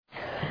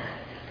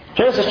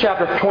Genesis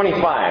chapter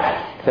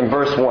 25 and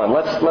verse 1.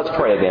 Let's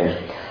pray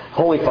again.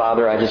 Holy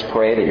Father, I just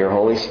pray that your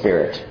Holy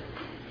Spirit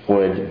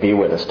would be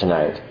with us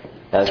tonight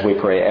as we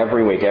pray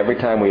every week, every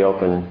time we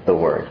open the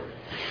Word.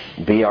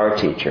 Be our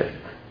teacher.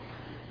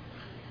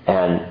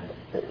 And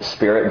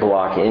Spirit,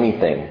 block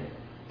anything,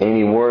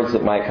 any words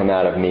that might come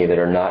out of me that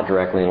are not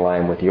directly in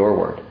line with your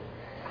Word.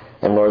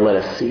 And Lord, let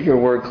us see your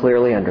Word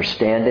clearly,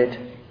 understand it,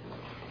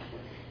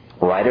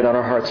 write it on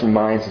our hearts and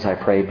minds as I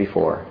prayed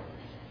before,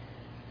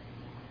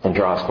 and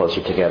draw us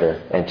closer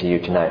together and to you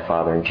tonight,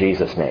 Father, in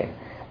Jesus' name.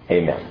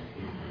 Amen.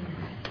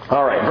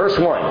 All right, verse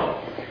 1.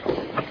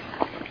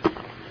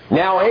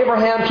 Now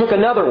Abraham took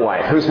another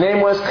wife, whose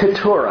name was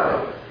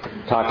Keturah.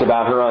 Talked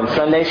about her on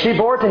Sunday. She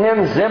bore to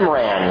him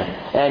Zimran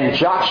and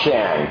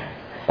Jokshan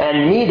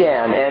and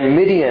Medan and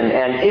Midian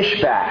and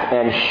Ishbak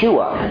and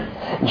Shua.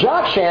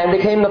 Jokshan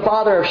became the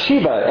father of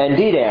Sheba and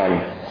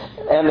Dedan.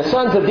 And the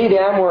sons of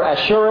Dedan were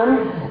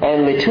Ashurim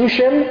and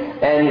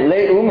Letushim and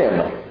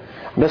Leumim.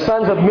 The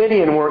sons of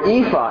Midian were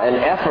Ephah and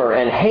Epher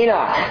and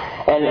Hanok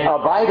and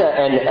Abida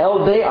and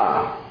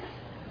Eldaah.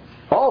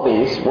 All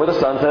these were the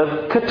sons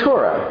of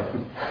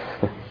Keturah.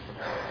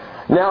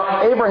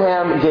 Now,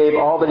 Abraham gave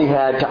all that he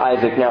had to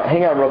Isaac. Now,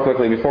 hang on real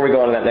quickly before we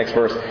go on to that next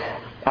verse.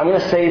 I'm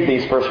going to save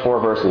these first 4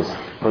 verses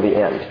for the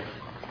end.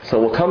 So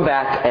we'll come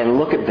back and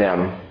look at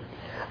them.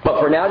 But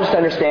for now, just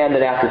understand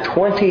that after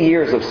 20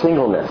 years of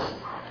singleness,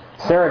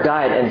 Sarah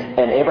died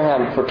and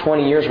Abraham for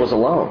 20 years was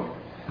alone.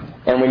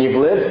 And when you've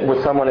lived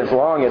with someone as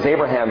long as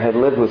Abraham had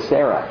lived with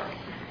Sarah,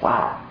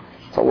 wow,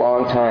 it's a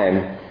long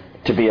time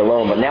to be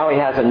alone. But now he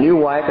has a new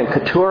wife, and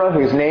Keturah,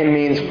 whose name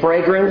means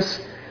fragrance,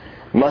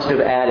 must have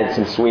added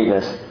some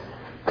sweetness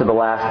to the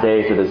last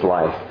days of his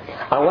life.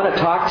 I want to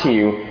talk to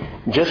you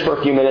just for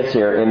a few minutes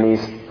here in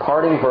these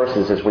parting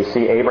verses as we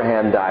see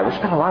Abraham die. We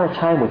spent a lot of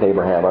time with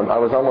Abraham. I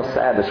was almost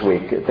sad this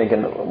week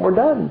thinking, we're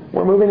done.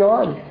 We're moving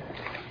on.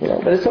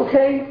 But it's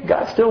okay.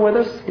 God's still with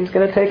us. He's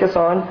going to take us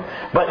on.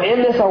 But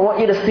in this, I want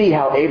you to see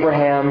how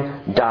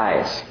Abraham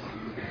dies.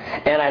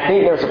 And I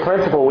think there's a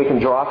principle we can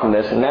draw from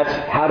this, and that's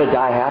how to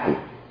die happy.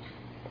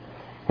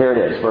 Here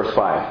it is, verse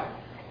 5.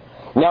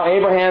 Now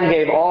Abraham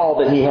gave all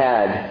that he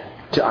had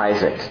to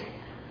Isaac.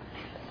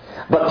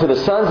 But to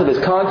the sons of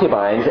his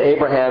concubines,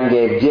 Abraham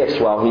gave gifts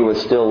while he was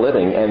still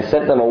living, and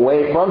sent them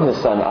away from his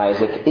son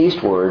Isaac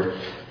eastward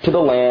to the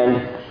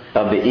land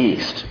of the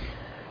east.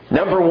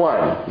 Number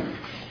 1.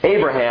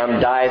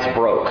 Abraham dies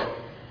broke.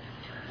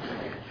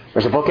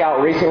 There's a book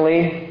out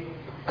recently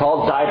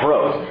called Die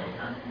Broke.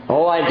 The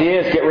whole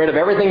idea is get rid of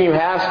everything you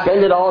have,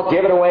 spend it all,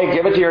 give it away,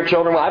 give it to your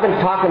children. Well, I've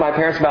been talking to my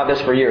parents about this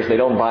for years. They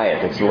don't buy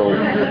it. It's a little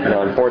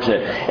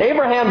unfortunate.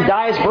 Abraham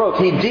dies broke.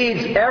 He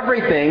deeds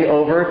everything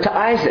over to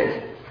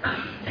Isaac.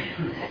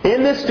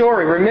 In this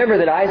story, remember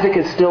that Isaac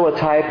is still a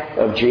type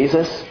of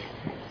Jesus.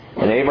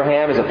 And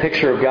Abraham is a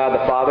picture of God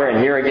the Father. And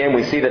here again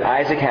we see that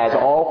Isaac has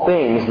all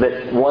things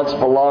that once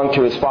belonged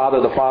to his father.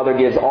 The Father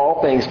gives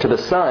all things to the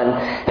Son.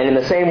 And in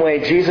the same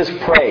way, Jesus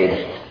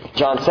prayed,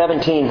 John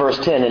 17, verse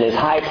 10, in his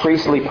high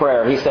priestly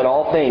prayer, he said,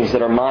 all things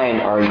that are mine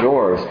are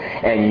yours,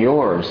 and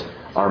yours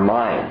are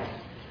mine.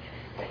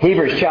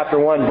 Hebrews chapter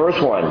 1,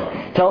 verse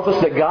 1 tells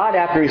us that God,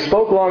 after He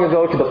spoke long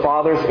ago to the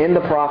fathers in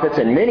the prophets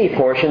in many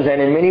portions and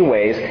in many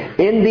ways,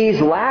 in these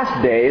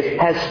last days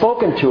has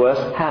spoken to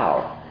us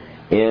how?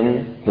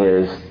 In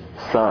His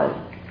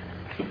Son.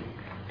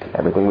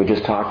 Everything we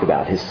just talked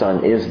about, His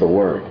Son is the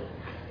Word.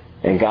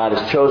 And God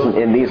has chosen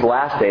in these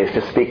last days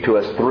to speak to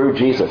us through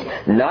Jesus,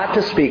 not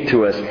to speak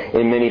to us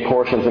in many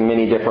portions in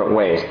many different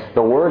ways.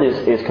 The Word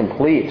is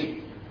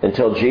complete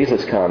until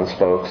Jesus comes,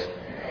 folks.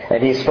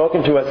 And He's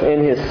spoken to us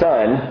in His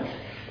Son,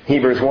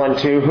 Hebrews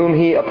 1:2, whom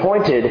He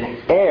appointed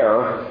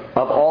heir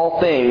of all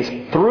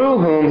things, through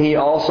whom He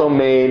also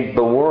made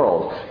the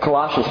world.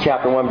 Colossians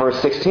chapter 1, verse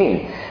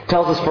 16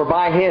 tells us, for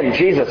by Him,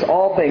 Jesus,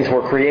 all things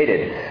were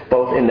created,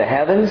 both in the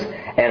heavens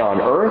and on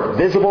earth,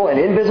 visible and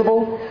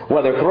invisible,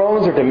 whether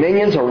thrones or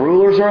dominions or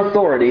rulers or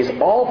authorities,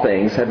 all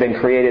things have been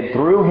created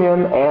through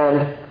Him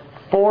and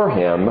for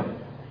Him.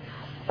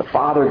 The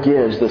Father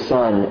gives the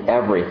Son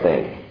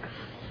everything.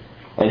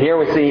 And here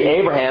we see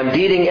Abraham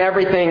deeding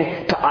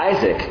everything to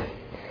Isaac.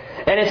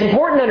 And it's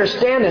important to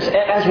understand this.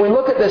 As we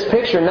look at this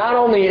picture, not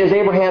only is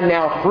Abraham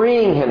now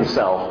freeing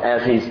himself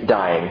as he's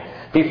dying,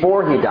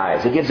 before he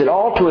dies, he gives it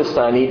all to his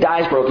son. He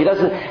dies broke. He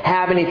doesn't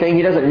have anything.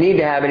 He doesn't need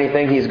to have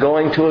anything. He's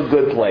going to a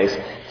good place.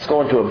 He's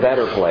going to a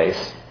better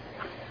place.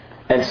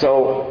 And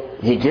so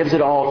he gives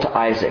it all to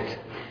Isaac.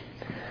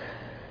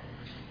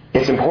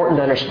 It's important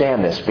to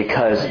understand this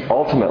because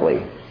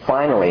ultimately,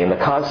 finally, in the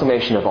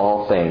consummation of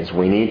all things,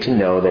 we need to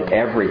know that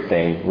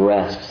everything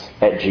rests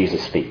at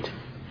Jesus' feet.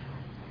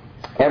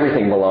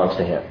 Everything belongs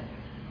to Him.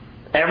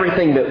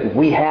 Everything that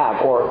we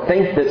have or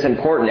think that's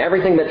important,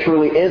 everything that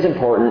truly is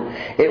important,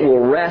 it will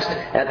rest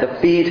at the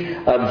feet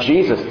of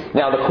Jesus.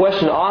 Now, the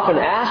question often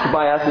asked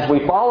by us as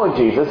we follow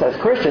Jesus as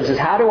Christians is,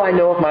 how do I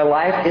know if my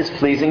life is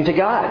pleasing to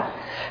God?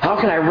 How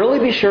can I really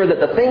be sure that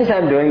the things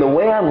I'm doing, the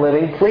way I'm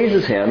living,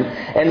 pleases Him?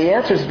 And the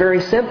answer is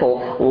very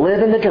simple.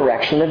 Live in the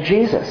direction of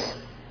Jesus.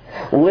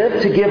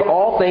 Live to give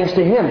all things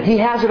to Him. He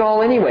has it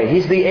all anyway.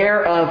 He's the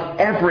heir of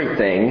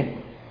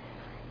everything.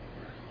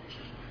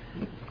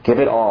 Give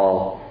it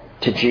all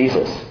to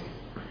Jesus.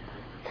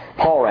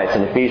 Paul writes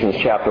in Ephesians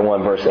chapter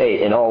 1, verse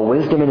 8, in all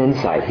wisdom and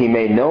insight, He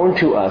made known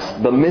to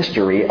us the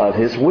mystery of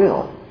His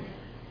will.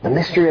 The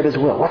mystery of His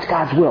will. What's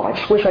God's will? I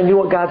just wish I knew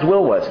what God's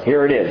will was.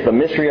 Here it is. The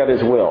mystery of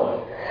His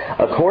will.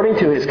 According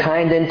to His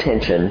kind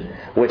intention,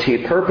 which He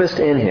purposed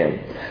in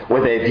Him,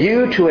 with a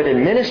view to an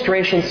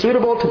administration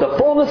suitable to the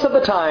fullness of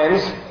the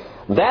times,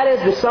 that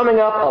is the summing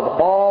up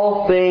of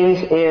all things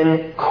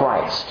in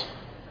Christ.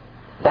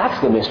 That's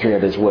the mystery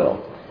of His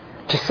will.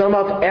 To sum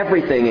up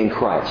everything in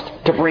Christ.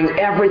 To bring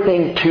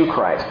everything to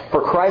Christ.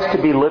 For Christ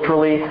to be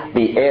literally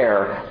the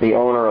heir, the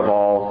owner of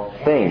all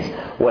things.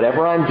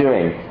 Whatever I'm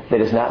doing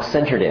that is not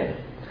centered in,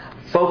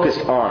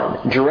 focused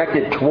on,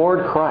 directed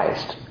toward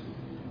Christ,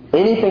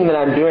 anything that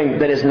I'm doing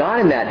that is not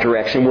in that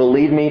direction will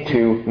lead me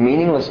to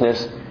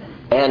meaninglessness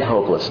and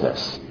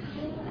hopelessness.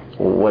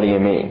 What do you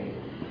mean?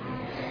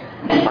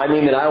 I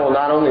mean that I will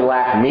not only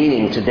lack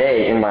meaning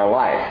today in my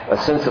life,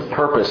 a sense of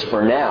purpose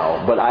for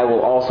now, but I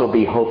will also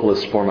be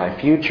hopeless for my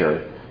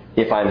future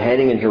if I'm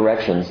heading in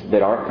directions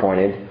that aren't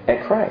pointed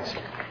at Christ.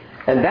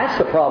 And that's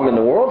the problem in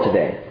the world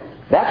today.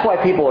 That's why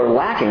people are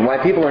lacking,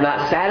 why people are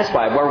not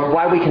satisfied,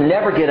 why we can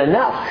never get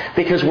enough,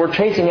 because we're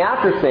chasing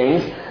after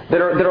things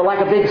that are like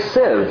a big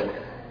sieve.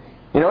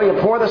 You know,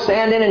 you pour the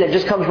sand in and it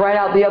just comes right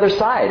out the other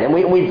side. And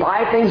we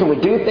buy things and we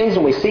do things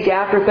and we seek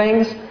after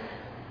things,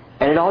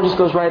 and it all just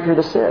goes right through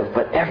the sieve.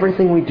 But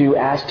everything we do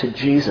as to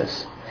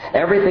Jesus,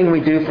 everything we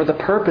do for the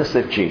purpose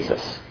of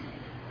Jesus,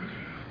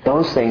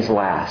 those things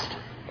last.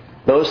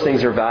 Those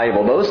things are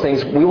valuable. Those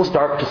things we will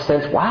start to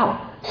sense,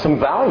 wow, some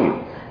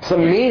value,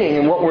 some meaning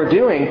in what we're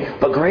doing,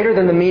 but greater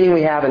than the meaning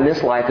we have in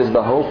this life is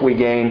the hope we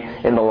gain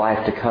in the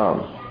life to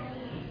come.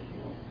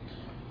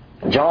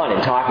 John,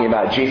 in talking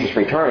about Jesus'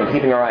 return and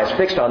keeping our eyes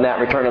fixed on that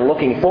return and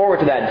looking forward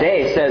to that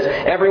day, says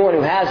everyone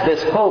who has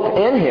this hope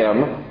in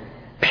Him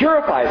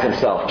purifies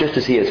himself just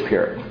as He is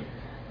pure.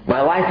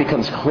 My life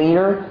becomes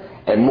cleaner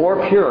and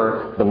more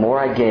pure the more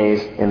I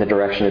gaze in the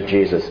direction of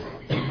Jesus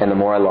and the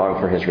more I long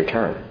for His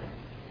return.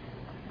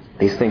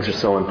 These things are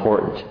so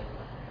important.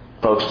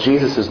 Folks,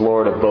 Jesus is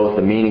Lord of both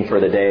the meaning for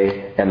the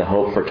day and the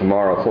hope for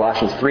tomorrow.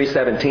 Colossians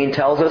 3:17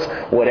 tells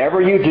us,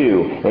 whatever you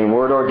do in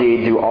word or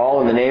deed, do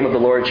all in the name of the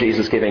Lord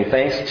Jesus, giving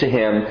thanks to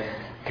Him,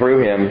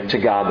 through Him, to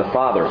God the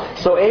Father.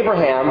 So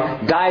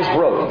Abraham dies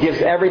broke,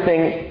 gives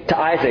everything to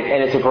Isaac,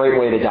 and it's a great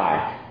way to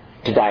die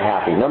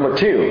happy. Number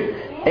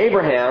 2,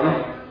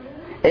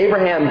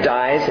 Abraham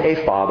dies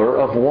a father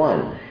of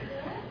one.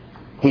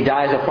 He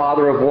dies a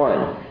father of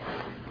one.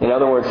 In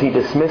other words, he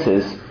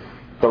dismisses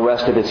the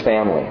rest of his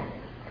family.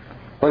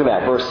 Look at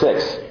that, verse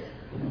 6.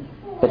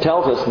 It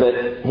tells us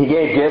that he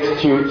gave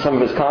gifts to some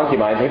of his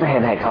concubines.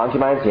 Abraham had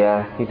concubines?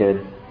 Yeah, he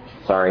did.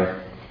 Sorry. A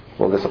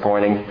little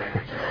disappointing.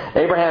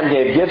 Abraham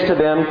gave gifts to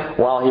them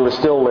while he was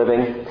still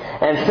living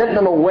and sent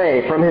them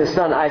away from his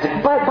son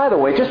Isaac. By the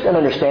way, just an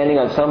understanding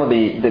on some of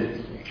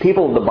the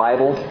people of the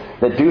Bible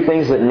that do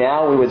things that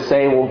now we would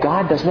say, well,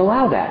 God doesn't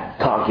allow that.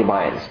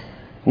 Concubines.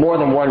 More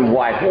than one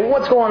wife. Well,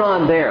 what's going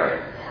on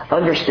there?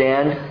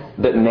 Understand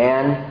that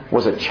man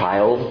was a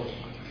child,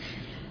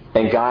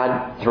 and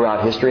God,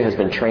 throughout history, has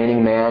been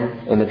training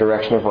man in the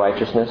direction of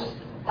righteousness,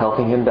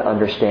 helping him to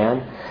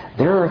understand.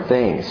 There are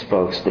things,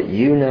 folks, that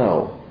you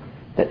know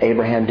that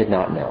Abraham did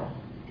not know.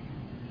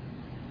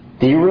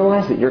 Do you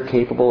realize that you're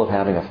capable of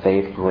having a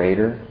faith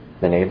greater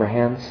than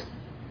Abraham's?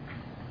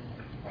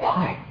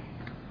 Why?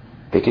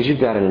 Because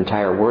you've got an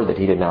entire word that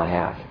he did not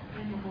have.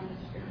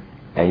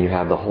 And you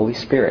have the Holy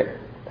Spirit,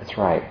 that's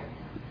right,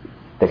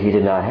 that he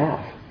did not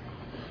have.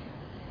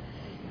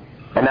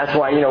 And that's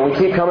why, we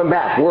keep coming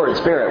back. Word,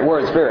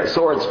 Spirit,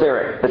 sword,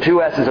 Spirit. The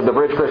 2 S's of the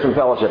Bridge Christian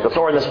Fellowship, the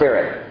sword and the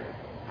Spirit.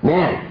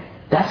 Man,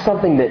 that's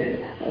something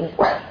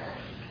that,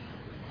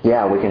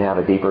 yeah, we can have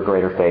a deeper,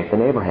 greater faith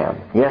than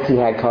Abraham. Yes, he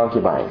had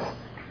concubines.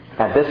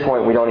 At this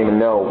point, we don't even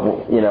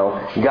know,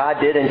 God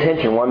did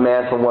intention one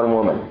man for one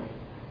woman.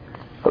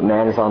 But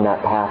man is on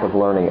that path of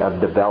learning, of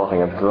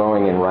developing, of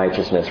growing in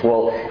righteousness.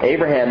 Well,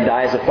 Abraham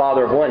dies a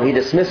father of one. He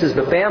dismisses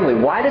the family.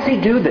 Why does he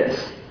do this?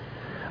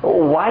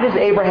 Why does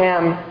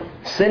Abraham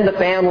send the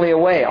family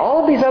away?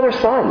 All of these other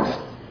sons,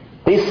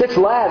 these 6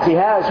 lads he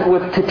has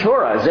with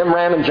Keturah,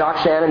 Zimram and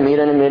Jokshan and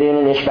Medan and Midian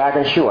and Ishbak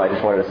and Shua. I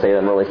just wanted to say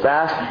them really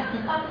fast.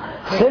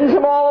 Sends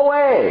them all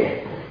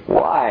away.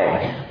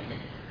 Why?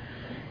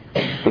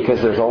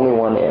 Because there's only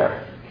one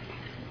heir.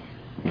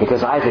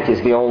 Because Isaac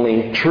is the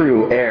only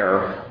true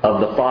heir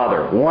of the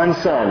Father. One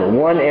son,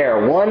 one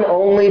heir, one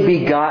only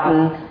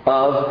begotten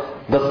of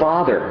the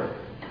Father.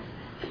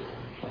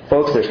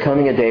 Folks, there's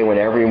coming a day when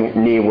every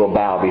knee will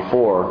bow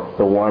before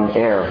the one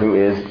heir who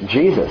is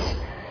Jesus.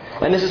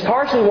 And this is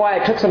partially why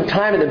I took some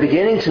time at the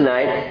beginning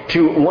tonight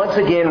to once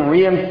again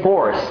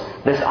reinforce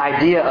this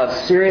idea of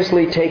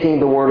seriously taking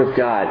the Word of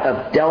God,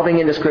 of delving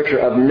into Scripture,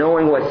 of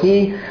knowing what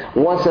He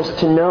wants us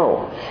to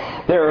know.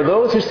 There are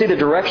those who see the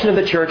direction of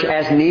the church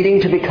as needing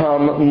to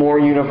become more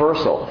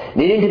universal,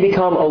 needing to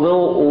become a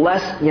little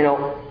less,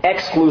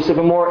 exclusive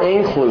and more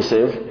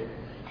inclusive,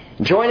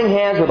 joining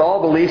hands with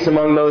all beliefs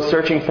among those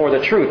searching for the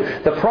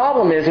truth. The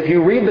problem is, if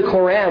you read the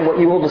Quran, what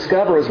you will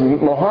discover is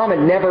Muhammad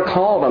never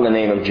called on the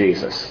name of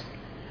Jesus.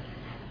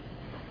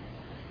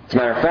 As a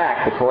matter of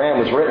fact, the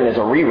Quran was written as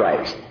a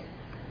rewrite.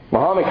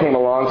 Muhammad came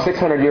along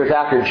 600 years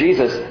after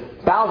Jesus,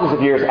 thousands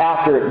of years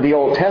after the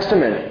Old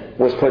Testament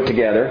was put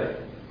together,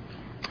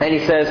 and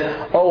he says,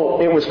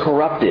 oh, it was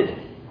corrupted.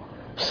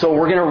 So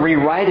we're going to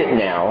rewrite it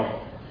now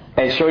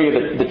and show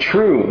you the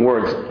true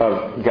words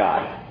of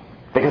God.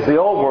 Because the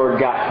old word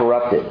got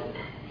corrupted.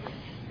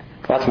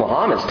 That's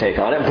Muhammad's take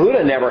on it.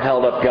 Buddha never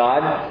held up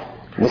God,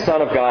 the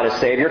Son of God, as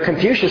Savior.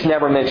 Confucius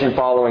never mentioned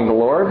following the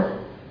Lord.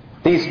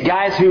 These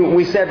guys who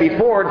we said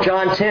before,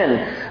 John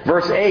 10,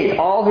 verse 8,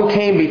 all who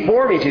came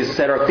before me, Jesus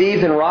said, are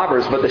thieves and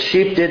robbers, but the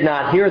sheep did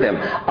not hear them.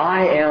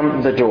 I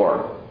am the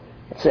door.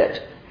 That's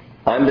it.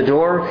 I'm the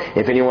door.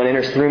 If anyone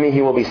enters through me,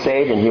 he will be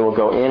saved, and he will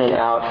go in and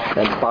out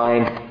and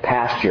find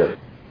pasture.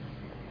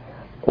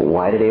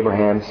 Why did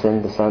Abraham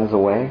send the sons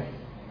away?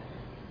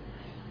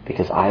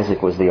 Because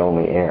Isaac was the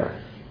only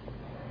heir.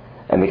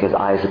 And because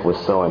Isaac was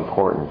so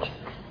important.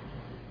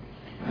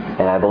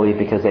 And I believe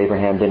because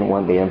Abraham didn't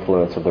want the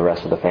influence of the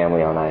rest of the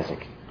family on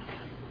Isaac.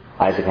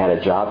 Isaac had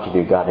a job to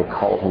do. God had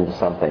called him to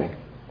something.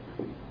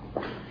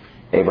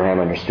 Abraham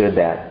understood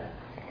that.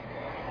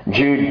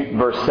 Jude,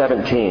 verse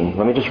 17.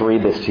 Let me just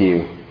read this to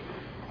you.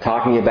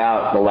 Talking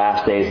about the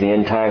last days, the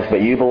end times.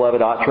 But you,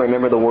 beloved, ought to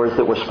remember the words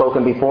that were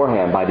spoken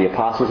beforehand by the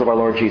apostles of our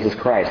Lord Jesus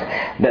Christ,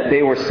 that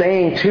they were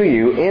saying to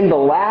you, in the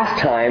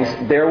last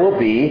times there will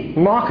be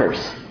mockers,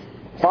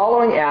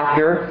 following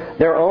after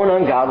their own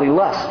ungodly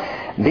lusts.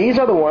 These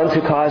are the ones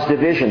who cause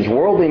divisions,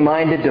 worldly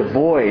minded,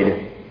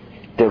 devoid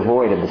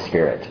of the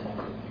Spirit.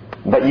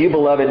 But you,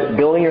 beloved,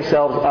 building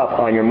yourselves up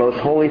on your most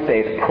holy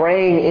faith,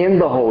 praying in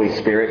the Holy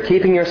Spirit,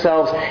 keeping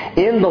yourselves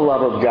in the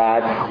love of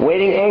God,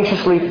 waiting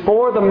anxiously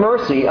for the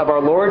mercy of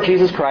our Lord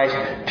Jesus Christ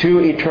to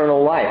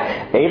eternal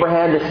life.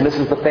 Abraham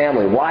dismisses the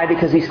family. Why?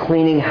 Because he's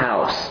cleaning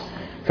house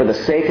for the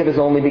sake of his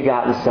only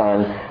begotten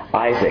son,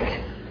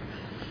 Isaac.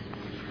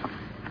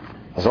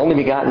 His only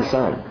begotten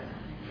son.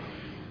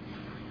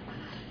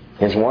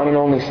 His one and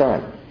only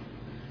son.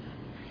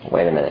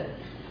 Wait a minute.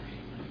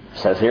 It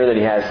says here that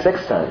he has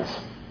 6 sons.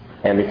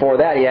 And before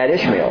that, he had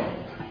Ishmael.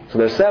 So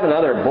there's 7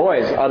 other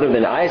boys other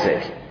than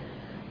Isaac.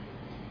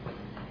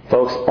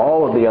 Folks,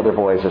 all of the other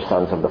boys are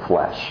sons of the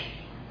flesh.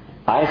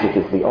 Isaac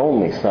is the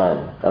only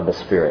son of the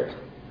Spirit.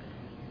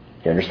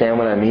 You understand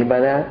what I mean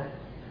by that?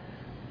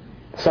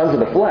 Sons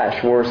of the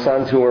flesh were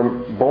sons who were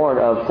born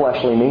of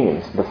fleshly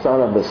means. The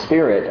son of the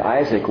Spirit,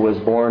 Isaac, was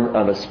born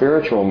of a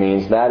spiritual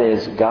means. That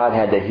is, God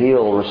had to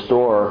heal,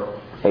 restore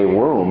a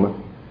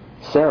womb,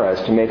 Sarah's,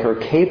 to make her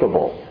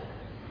capable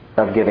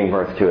of giving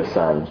birth to a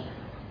son.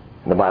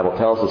 The Bible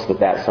tells us that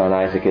that son,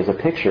 Isaac, is a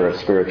picture of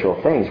spiritual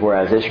things,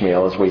 whereas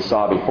Ishmael, as we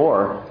saw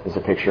before, is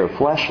a picture of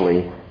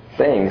fleshly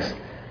things.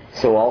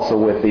 So also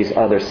with these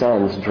other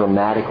sons,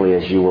 dramatically,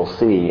 as you will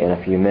see in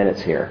a few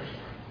minutes here.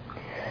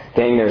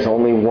 Gang, there's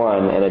only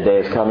one, and a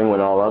day is coming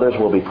when all others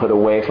will be put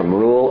away from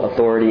rule,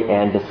 authority,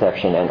 and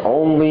deception, and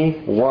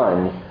only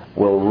one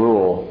will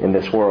rule in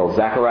this world.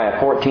 Zechariah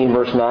 14,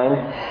 verse 9,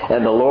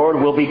 and the Lord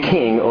will be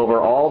king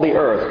over all the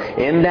earth.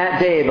 In that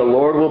day the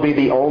Lord will be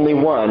the only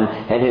one,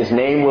 and His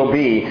name will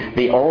be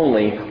the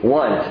only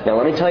one. Now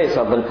let me tell you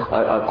something,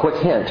 a quick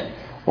hint.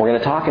 We're going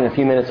to talk in a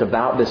few minutes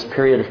about this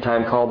period of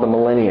time called the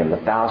millennium, the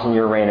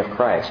 1,000-year reign of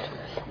Christ.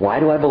 Why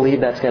do I believe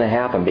that's going to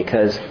happen?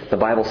 Because the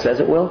Bible says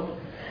it will?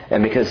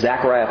 And because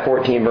Zechariah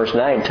 14 verse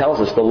 9 tells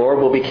us the Lord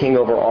will be king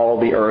over all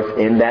the earth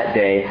in that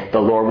day.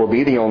 The Lord will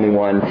be the only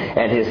one,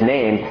 and His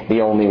name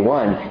the only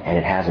one. And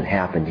it hasn't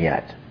happened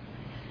yet.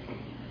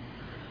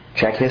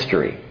 Check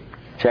history.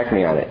 Check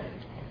me on it.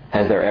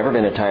 Has there ever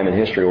been a time in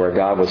history where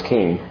God was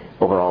king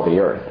over all the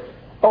earth?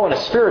 Oh, in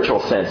a spiritual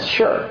sense,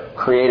 sure.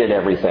 Created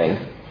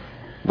everything.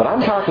 But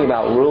I'm talking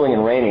about ruling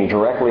and reigning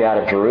directly out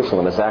of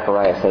Jerusalem, as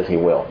Zechariah says He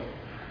will.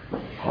 It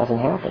hasn't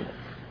happened.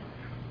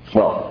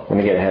 Well, let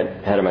me get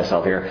ahead of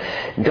myself here.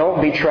 Don't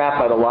be trapped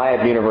by the lie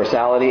of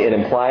universality. It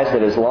implies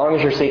that as long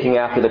as you're seeking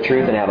after the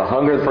truth and have a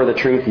hunger for the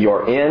truth,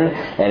 you're in.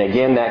 And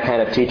again, that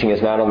kind of teaching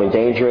is not only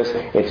dangerous,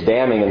 it's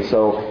damning. And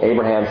so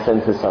Abraham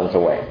sends his sons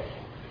away.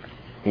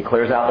 He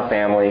clears out the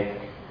family.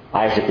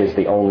 Isaac is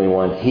the only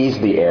one. He's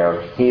the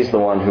heir. He's the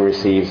one who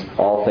receives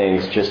all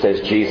things just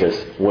as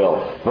Jesus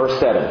will. Verse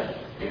 7.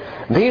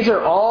 These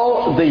are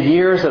all the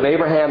years of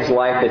Abraham's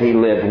life that he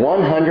lived,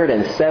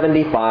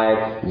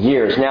 175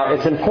 years. Now,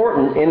 it's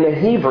important in the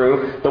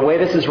Hebrew, the way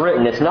this is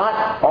written, it's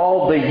not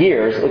all the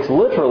years, it's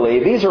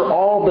literally, these are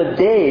all the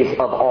days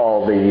of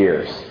all the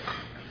years.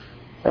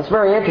 That's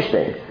very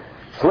interesting.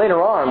 So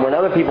later on, when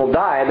other people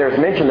die, there's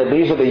mention that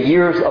these are the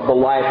years of the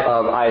life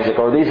of Isaac,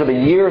 or these are the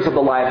years of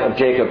the life of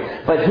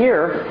Jacob. But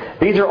here,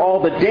 these are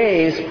all the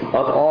days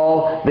of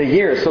all the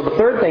years. So the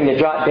third thing to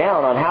jot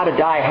down on how to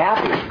die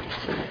happy,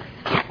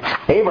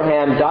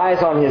 Abraham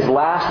dies on his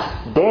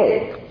last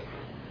day.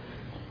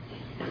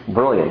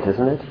 Brilliant,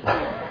 isn't it?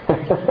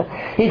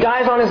 He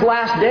dies on his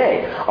last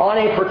day, on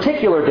a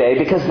particular day,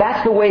 because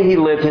that's the way he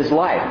lived his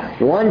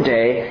life. One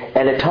day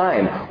at a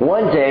time.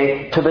 One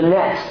day to the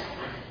next.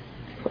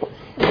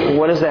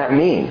 What does that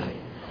mean?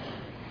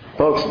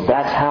 Folks,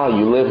 that's how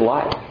you live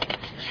life.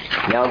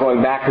 Now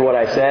going back to what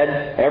I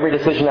said, every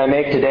decision I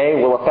make today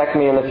will affect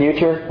me in the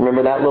future.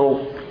 Remember that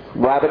little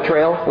rabbit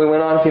trail we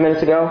went on a few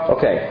minutes ago?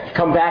 Okay,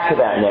 come back to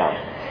that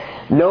now.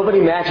 Nobody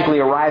magically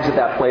arrives at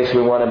that place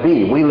we want to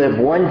be. We live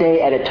one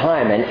day at a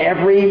time, and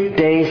every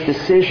day's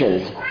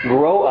decisions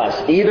grow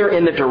us either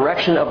in the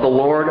direction of the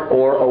Lord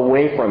or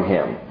away from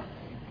Him.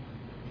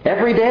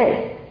 Every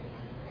day.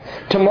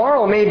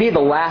 Tomorrow may be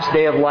the last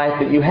day of life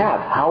that you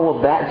have. How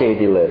will that day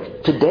be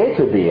lived? Today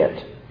could be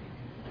it.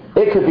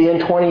 It could be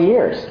in 20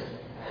 years.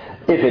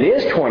 If it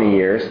is 20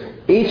 years,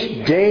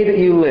 each day that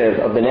you live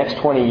of the next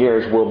 20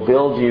 years will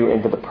build you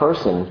into the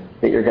person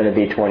that you're going to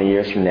be 20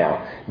 years from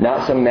now.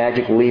 Not some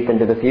magic leap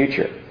into the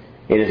future.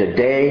 It is a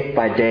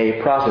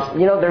day-by-day process.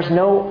 You know, there's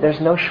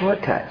no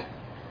shortcut.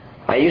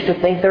 I used to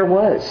think there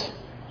was.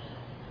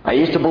 I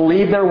used to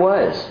believe there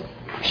was.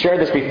 I shared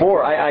this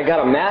before. I got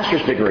a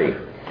master's degree.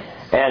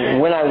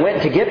 And when I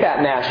went to get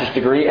that master's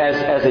degree,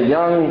 as a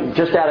young,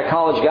 just out of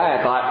college guy,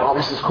 I thought, oh,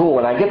 this is cool.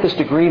 When I get this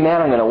degree,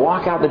 man, I'm going to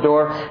walk out the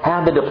door,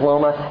 have the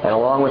diploma, and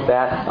along with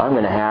that, I'm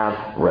going to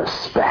have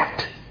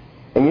respect.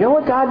 And you know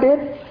what God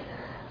did?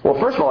 Well,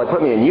 first of all, He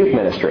put me in youth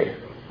ministry,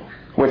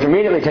 which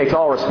immediately takes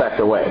all respect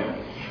away.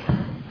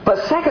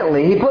 But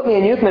secondly, He put me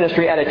in youth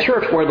ministry at a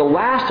church where the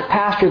last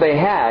pastor they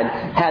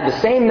had the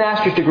same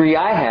master's degree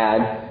I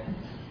had,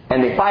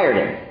 and they fired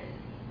him.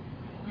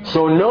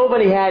 So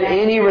nobody had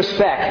any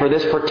respect for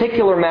this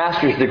particular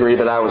master's degree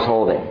that I was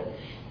holding.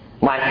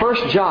 My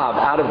first job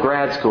out of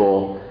grad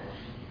school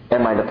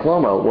and my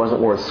diploma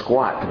wasn't worth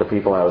squat to the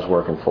people I was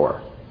working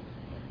for.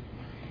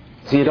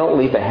 So you don't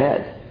leap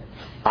ahead.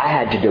 I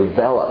had to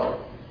develop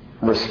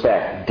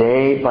respect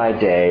day by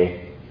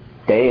day,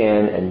 day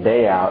in and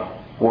day out,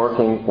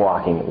 working,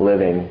 walking,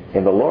 living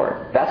in the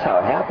Lord. That's how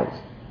it happens.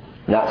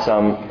 Not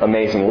some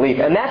amazing leap.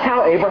 And that's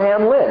how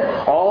Abraham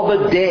lived. All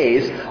the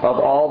days of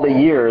all the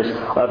years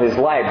of his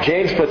life.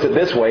 James puts it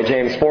this way,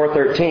 James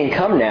 4:13,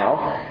 "Come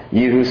now,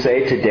 you who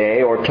say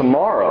today or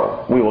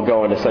tomorrow we will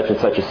go into such and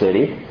such a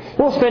city.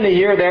 We'll spend a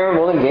year there and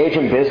we'll engage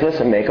in business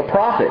and make a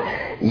profit.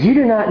 You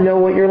do not know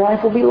what your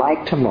life will be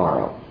like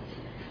tomorrow.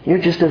 You're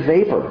just a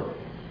vapor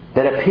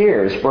that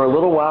appears for a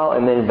little while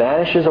and then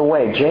vanishes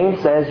away."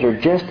 James says you're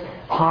just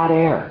hot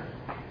air.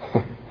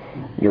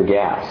 You're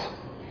gas.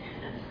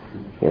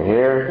 You're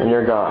here and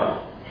you're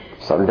gone.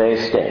 Some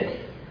days stink.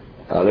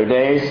 Other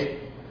days,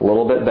 a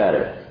little bit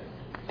better.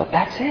 But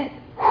that's it.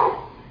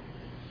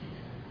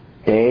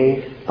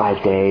 Day by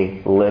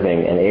day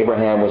living. And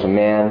Abraham was a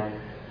man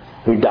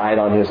who died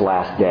on his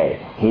last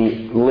day.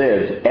 He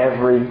lived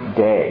every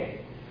day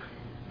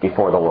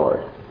before the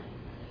Lord.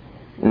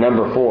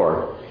 Number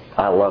 4,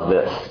 I love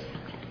this.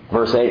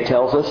 Verse 8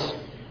 tells us,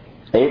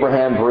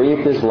 Abraham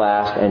breathed his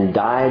last and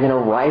died in a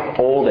ripe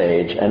old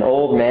age, an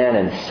old man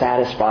and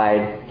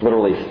satisfied,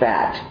 literally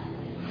fat.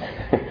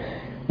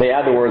 They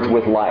add the words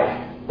with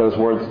life. Those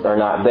words are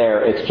not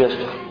there. It's just,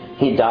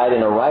 he died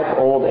in a ripe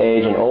old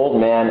age, an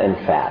old man and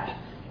fat.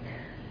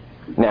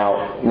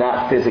 Now,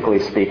 not physically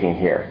speaking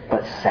here,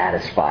 but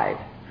satisfied,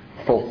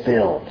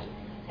 fulfilled.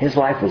 His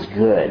life was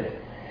good.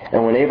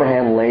 And when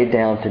Abraham laid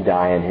down to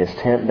die in his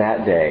tent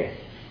that day,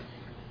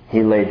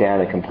 he laid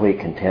down in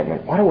complete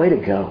contentment. What a way to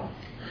go.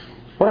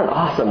 What an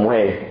awesome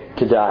way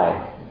to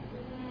die.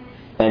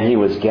 And he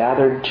was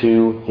gathered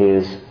to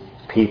his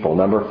people.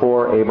 Number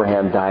 4,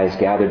 Abraham dies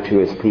gathered to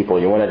his people.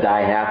 You want to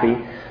die happy?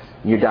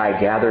 You die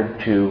gathered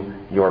to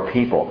your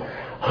people.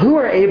 Who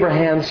are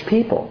Abraham's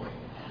people?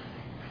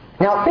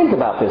 Now think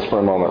about this for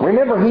a moment.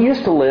 Remember, he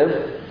used to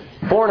live,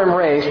 born and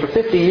raised, for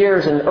 50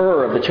 years in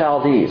Ur of the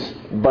Chaldees.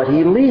 But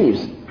he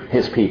leaves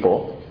his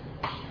people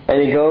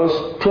and he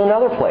goes to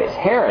another place,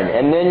 Haran,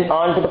 and then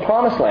on to the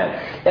Promised Land.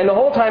 And the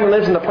whole time he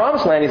lives in the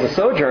Promised Land, he's a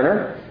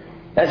sojourner,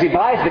 as he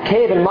buys the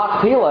cave in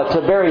Machpelah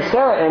to bury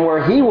Sarah, and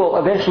where he will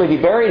eventually be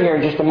buried here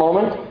in just a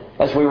moment,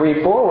 as we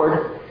read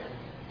forward.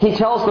 He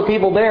tells the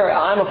people there,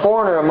 I'm a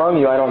foreigner among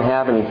you, I don't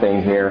have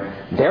anything here.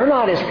 They're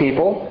not his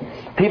people.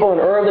 People in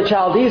Ur of the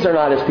Chaldees are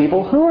not his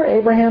people. Who are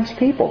Abraham's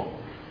people?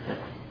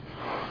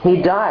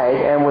 He died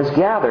and was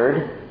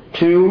gathered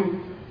to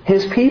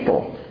his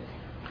people.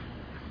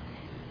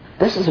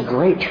 This is a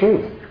great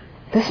truth.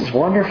 This is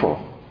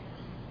wonderful.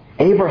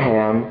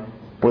 Abraham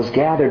was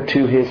gathered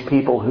to his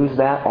people. Who's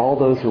that? All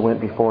those who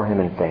went before him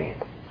in faith.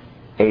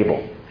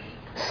 Abel,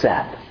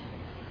 Seth,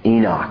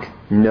 Enoch,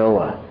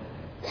 Noah,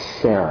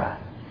 Sarah.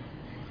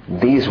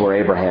 These were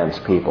Abraham's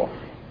people.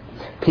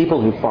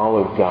 People who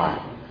followed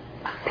God.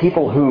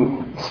 People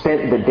who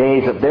spent the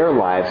days of their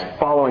lives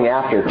following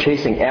after,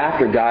 chasing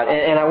after God.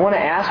 And I want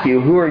to ask you,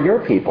 who are your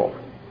people?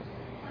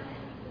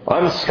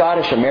 I'm a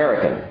Scottish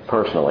American,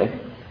 personally.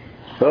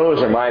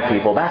 Those are my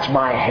people. That's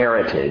my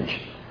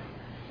heritage.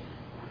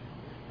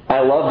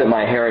 I love that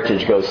my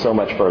heritage goes so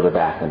much further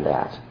back than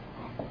that.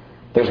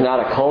 There's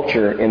not a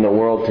culture in the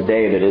world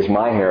today that is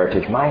my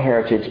heritage. My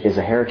heritage is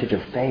a heritage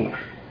of faith.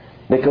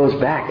 that goes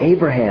back.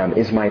 Abraham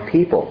is my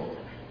people.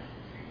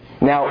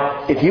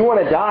 Now, if you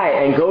want to die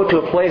and go to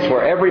a place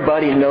where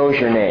everybody knows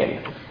your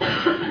name,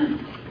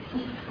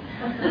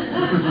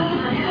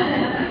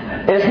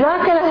 it's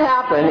not going to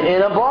happen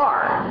in a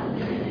bar.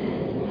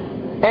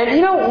 And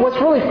you know what's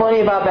really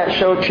funny about that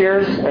show,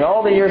 Cheers, and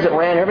all the years it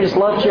ran, everybody just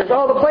loved Cheers.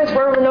 Oh, the place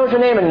where everyone knows your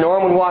name. And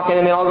Norm would walk in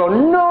and they all go,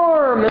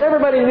 Norm! And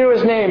everybody knew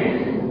his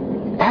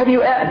name. Have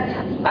you,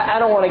 I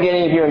don't want to get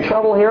any of you in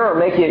trouble here or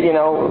make you,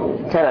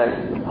 kind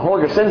of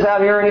hold your sins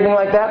out here or anything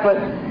like that, but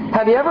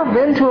have you ever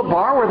been to a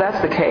bar where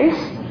that's the case?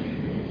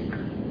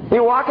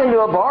 You walk into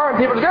a bar and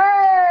people go,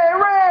 hey,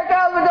 Rick,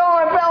 how's it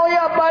going? Belly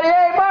up, buddy.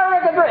 Hey, bye,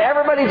 Rick.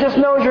 Everybody just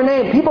knows your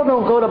name. People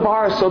don't go to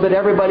bars so that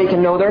everybody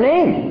can know their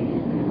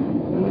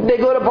name. They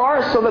go to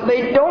bars so that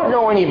they don't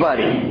know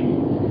anybody.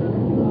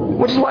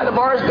 Which is why the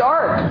bar is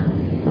dark.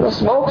 The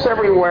smoke's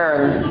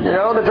everywhere.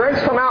 And, the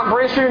drinks come out and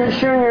pretty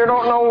soon you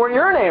don't know what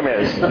your name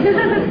is.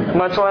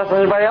 Much less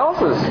anybody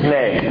else's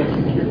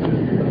name.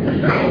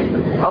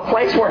 A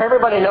place where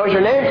everybody knows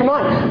your name. Come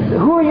on.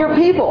 Who are your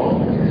people?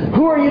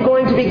 Who are you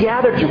going to be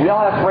gathered to? We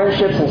all have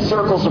friendships and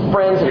circles of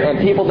friends and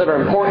people that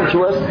are important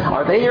to us.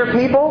 Are they your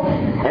people?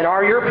 And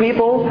are your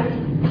people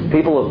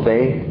people of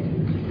faith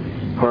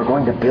who are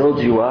going to build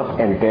you up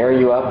and bear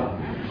you up?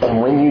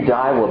 And when you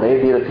die, will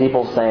they be the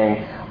people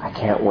saying, I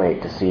can't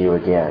wait to see you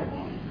again?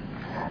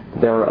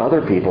 There are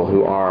other people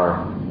who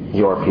are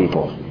your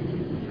people.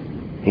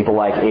 People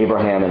like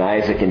Abraham and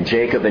Isaac and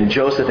Jacob and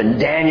Joseph and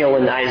Daniel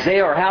and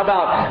Isaiah. Or how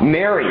about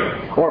Mary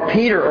or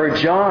Peter or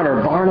John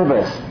or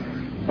Barnabas?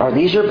 Are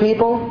these your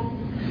people?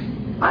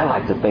 I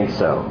like to think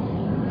so.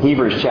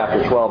 Hebrews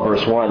chapter 12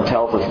 verse 1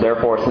 tells us,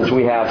 therefore, since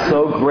we have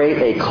so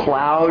great a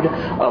cloud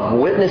of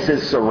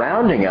witnesses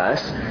surrounding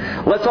us,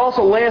 let's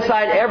also lay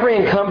aside every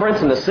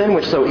encumbrance and the sin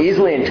which so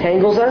easily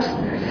entangles us.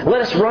 Let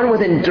us run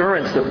with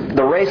endurance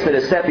the race that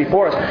is set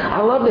before us.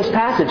 I love this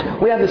passage.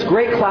 We have this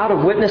great cloud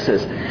of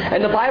witnesses.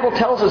 And the Bible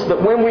tells us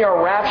that when we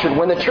are raptured,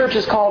 when the church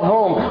is called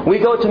home, we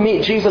go to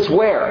meet Jesus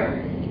where?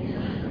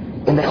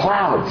 In the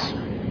clouds.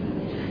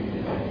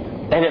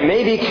 And it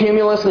may be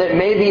cumulus and it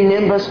may be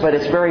nimbus, but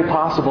it's very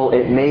possible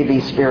it may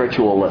be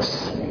spiritualist.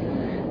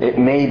 It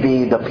may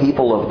be the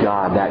people of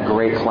God, that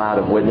great cloud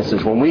of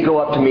witnesses. When we go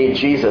up to meet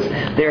Jesus,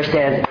 there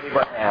stands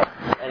Abraham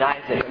and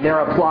Isaac, and they're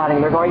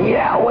applauding. They're going,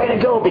 yeah, way to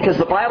go, because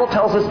the Bible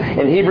tells us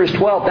in Hebrews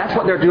 12, that's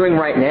what they're doing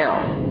right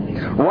now.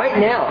 Right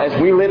now, as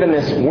we live in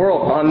this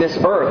world, on this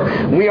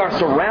earth, we are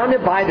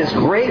surrounded by this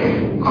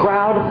great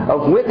crowd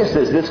of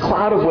witnesses, this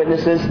cloud of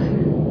witnesses,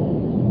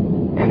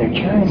 and they're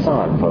cheering us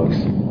on, folks.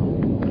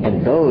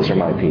 And those are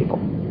my people.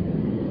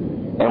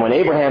 And when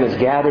Abraham is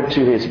gathered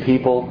to his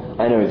people,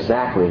 I know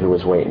exactly who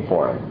was waiting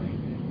for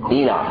him.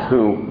 Enoch,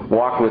 who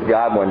walked with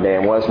God one day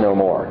and was no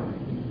more.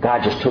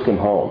 God just took him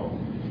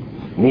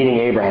home. Meeting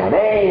Abraham.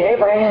 Hey,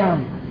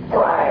 Abraham!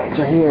 All right,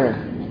 you're here.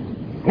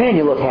 Man,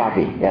 you look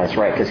happy. Yeah, that's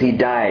right, because he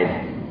died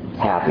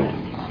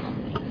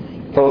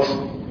happy. Folks,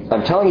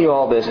 I'm telling you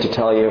all this to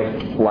tell you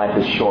life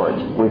is short.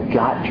 We've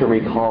got to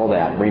recall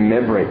that.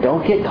 Remember it.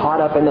 Don't get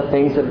caught up in the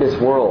things of this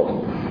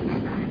world.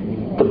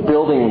 The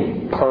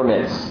building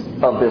permits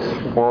of this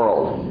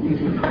world.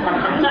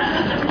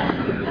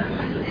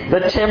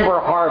 The timber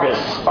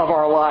harvests of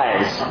our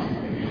lives.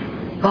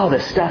 Oh,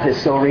 this stuff is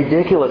so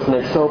ridiculous and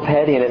it's so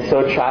petty and it's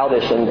so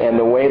childish, and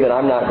the way that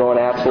I'm not going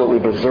absolutely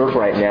berserk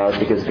right now is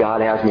because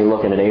God has me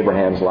looking at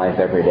Abraham's life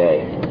every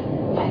day.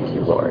 Thank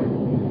you, Lord.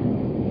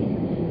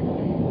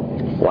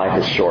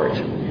 Life is short.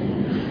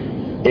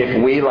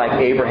 If we,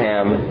 like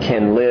Abraham,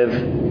 can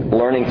live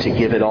learning to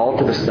give it all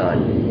to the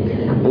Son,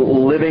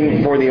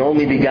 living for the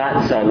only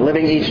begotten Son,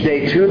 living each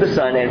day to the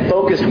Son, and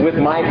focused with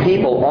my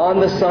people on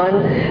the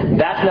Son,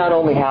 that's not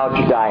only how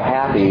to die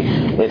happy,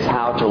 it's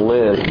how to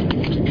live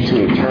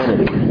to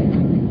eternity.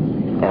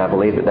 And I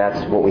believe that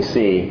that's what we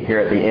see here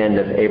at the end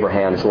of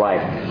Abraham's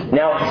life.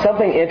 Now,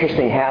 something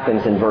interesting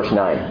happens in verse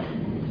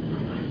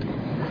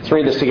 9. Let's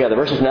read this together.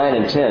 Verses 9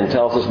 and 10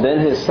 tells us, then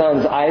his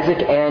sons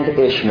Isaac and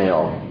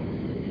Ishmael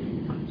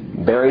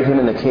buried him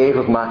in the cave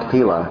of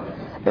Machpelah,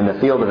 in the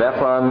field of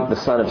Ephron, the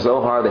son of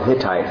Zohar the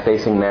Hittite,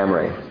 facing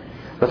Mamre.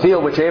 The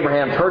field which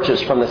Abraham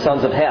purchased from the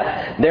sons of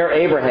Heth. There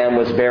Abraham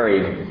was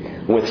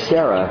buried with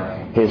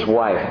Sarah, his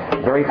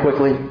wife. Very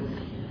quickly,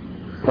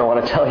 I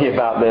want to tell you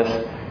about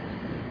this.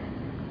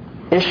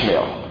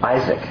 Ishmael,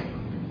 Isaac,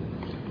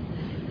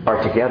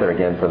 are together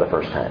again for the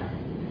first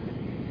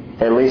time.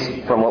 At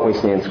least from what we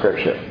see in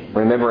Scripture.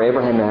 Remember,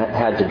 Abraham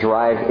had to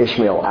drive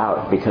Ishmael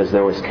out because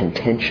there was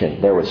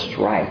contention, there was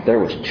strife, there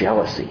was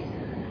jealousy.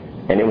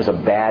 And it was a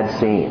bad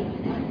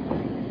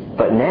scene.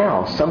 But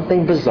now,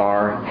 something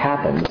bizarre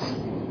happens.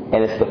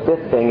 And it's the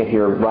fifth thing if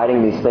you're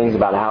writing these things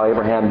about how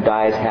Abraham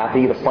dies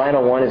happy. The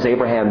final one is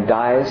Abraham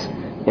dies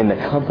in the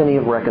company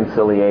of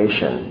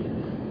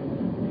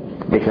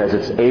reconciliation. Because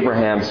it's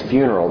Abraham's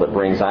funeral that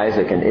brings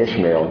Isaac and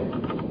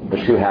Ishmael, the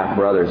two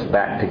half-brothers,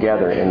 back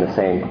together in the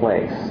same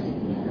place.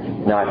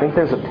 Now, I think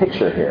there's a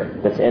picture here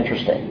that's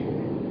interesting.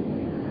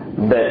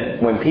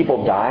 That when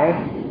people die,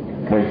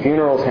 when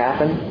funerals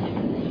happen,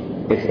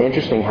 it's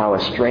interesting how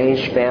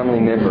estranged family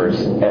members,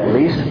 at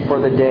least for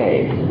the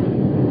day,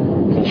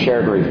 can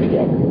share grief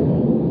together.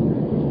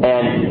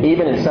 And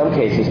even in some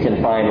cases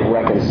can find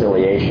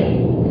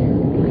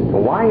reconciliation.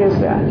 But why is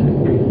that?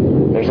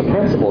 There's a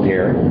principle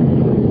here,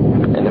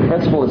 and the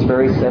principle is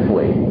very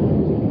simply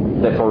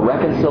that for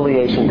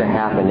reconciliation to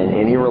happen in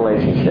any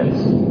relationships,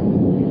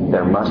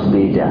 there must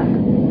be death.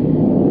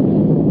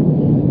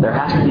 There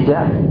has to be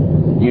death.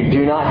 You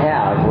do not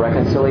have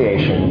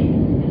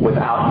reconciliation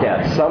without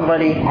death.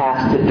 Somebody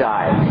has to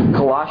die.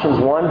 Colossians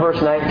 1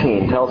 verse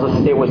 19 tells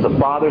us it was the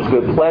Father's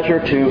good pleasure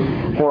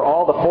for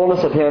all the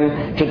fullness of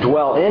Him to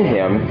dwell in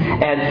Him,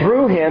 and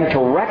through Him to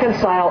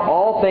reconcile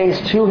all things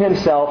to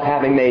Himself,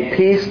 having made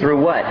peace through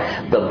what?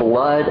 The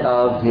blood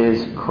of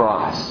His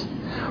cross.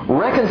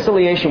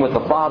 Reconciliation with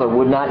the Father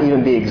would not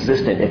even be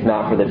existent if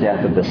not for the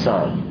death of the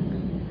Son.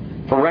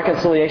 For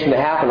reconciliation to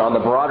happen on the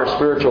broader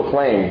spiritual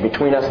plane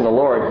between us and the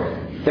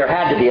Lord, there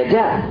had to be a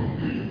death.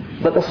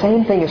 But the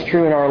same thing is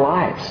true in our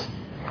lives.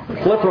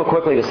 Flip real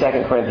quickly to 2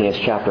 Corinthians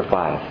chapter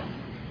 5.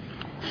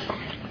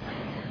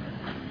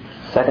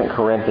 2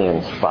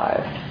 Corinthians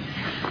 5.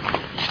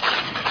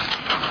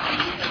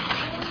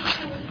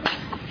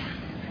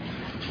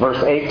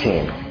 Verse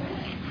 18.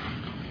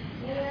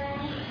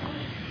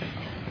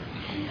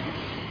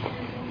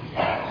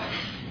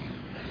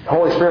 The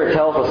Holy Spirit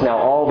tells us now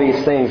all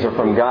these things are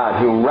from God,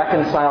 who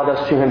reconciled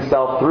us to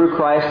Himself through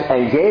Christ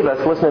and gave us,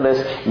 listen to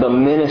this, the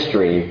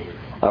ministry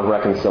of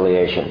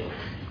reconciliation.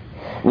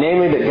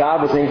 Namely, that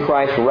God was in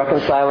Christ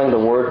reconciling the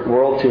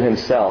world to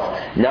Himself,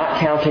 not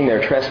counting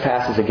their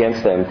trespasses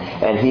against them,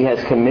 and He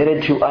has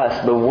committed to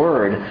us the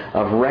word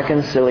of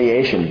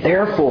reconciliation.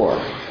 Therefore,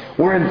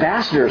 we're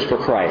ambassadors for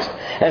Christ,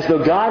 as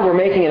though God were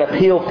making an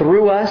appeal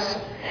through us,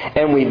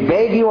 and we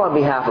beg you on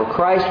behalf of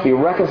Christ, be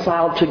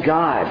reconciled to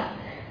God.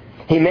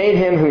 He made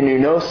Him who knew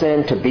no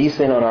sin to be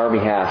sin on our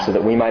behalf, so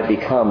that we might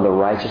become the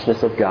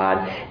righteousness of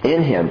God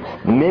in Him.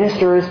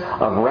 Ministers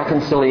of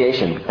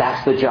reconciliation.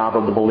 That's the job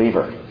of the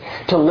believer.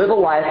 To live a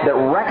life that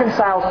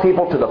reconciles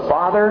people to the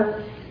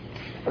Father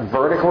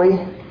vertically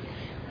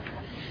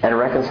and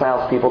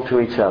reconciles people to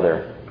each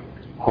other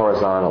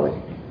horizontally.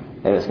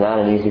 And it's not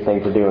an easy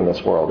thing to do in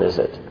this world, is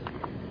it?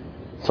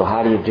 So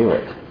how do you do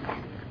it?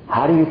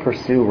 How do you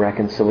pursue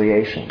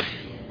reconciliation?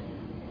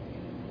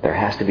 There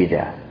has to be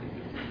death.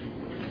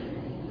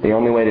 The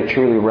only way to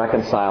truly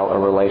reconcile a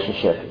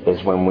relationship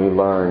is when we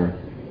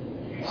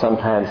learn,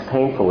 sometimes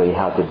painfully,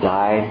 how to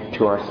die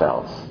to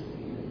ourselves.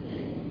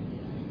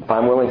 If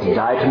I'm willing to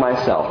die to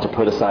myself, to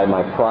put aside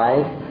my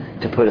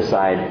pride, to put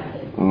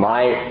aside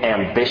my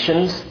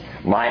ambitions,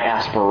 my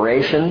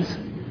aspirations,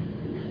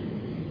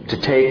 to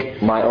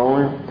take my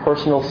own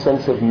personal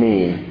sense of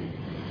me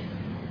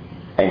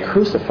and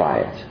crucify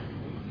it,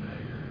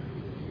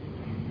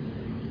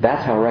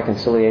 that's how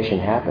reconciliation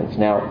happens.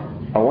 Now,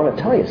 I want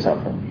to tell you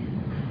something.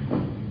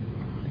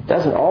 It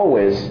doesn't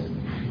always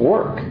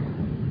work.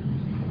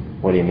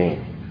 What do you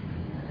mean?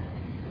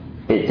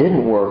 It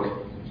didn't work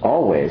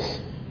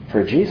always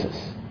for Jesus.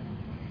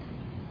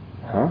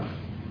 Huh?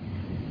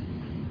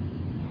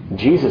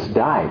 Jesus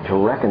died to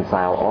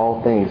reconcile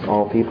all things,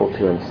 all people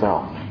to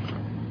Himself.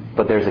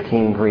 But there's a key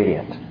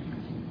ingredient.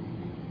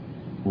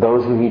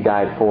 Those who He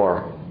died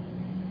for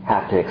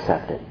have to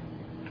accept it.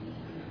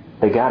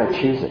 They got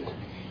to choose it.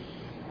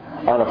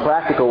 On a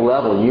practical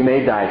level, you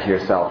may die to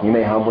yourself. You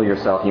may humble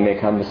yourself. You may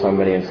come to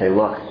somebody and say,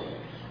 look,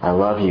 I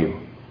love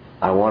you.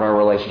 I want our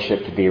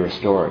relationship to be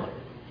restored.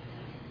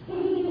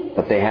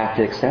 But they have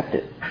to accept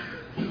it.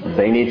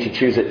 They need to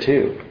choose it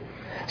too.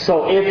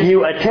 So if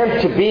you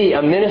attempt to be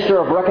a minister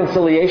of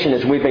reconciliation,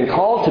 as we've been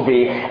called to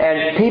be,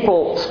 and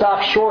people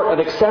stop short of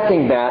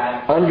accepting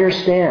that,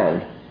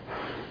 understand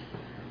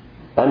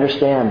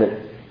that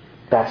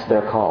that's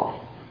their call.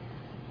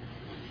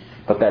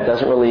 But that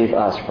doesn't relieve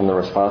us from the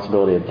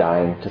responsibility of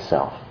dying to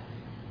self.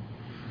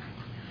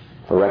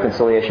 For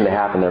reconciliation to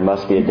happen, there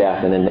must be a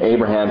death. And in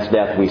Abraham's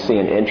death, we see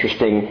an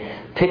interesting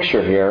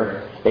picture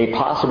here, a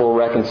possible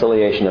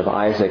reconciliation of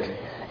Isaac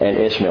and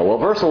Ishmael. Well,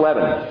 verse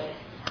 11,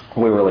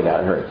 we really got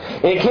to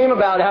hurry. It came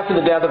about after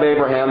the death of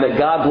Abraham that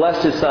God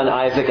blessed his son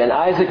Isaac, and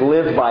Isaac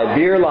lived by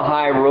Beer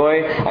Lahai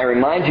Roi. I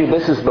remind you,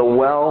 this is the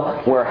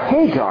well where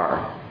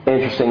Hagar,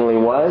 interestingly,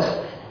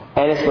 was.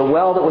 And it's the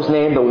well that was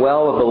named the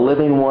well of the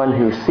living one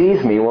who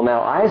sees me. Well,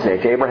 now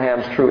Isaac,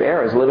 Abraham's true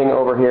heir, is living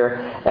over here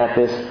at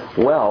this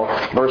well.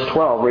 Verse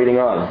 12, reading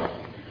on.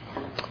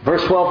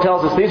 Verse 12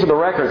 tells us these are the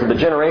records of the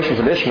generations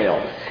of Ishmael,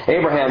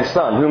 Abraham's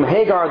son, whom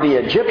Hagar the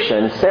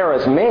Egyptian,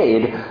 Sarah's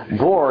maid,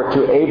 bore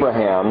to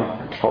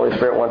Abraham. The Holy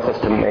Spirit wants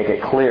us to make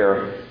it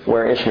clear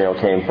where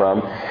Ishmael came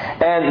from.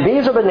 And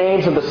these are the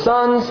names of the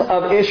sons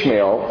of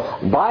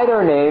Ishmael by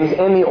their names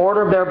in the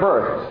order of their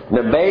birth.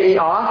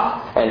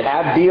 Nebaioth, and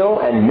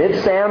Abdil, and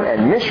Mibsam,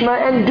 and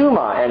Mishma, and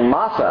Duma, and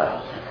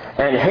Massa,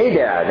 and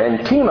Hadad,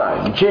 and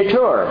Tema,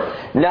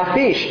 Jetur,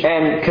 Naphish,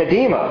 and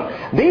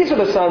Kedema. These are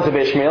the sons of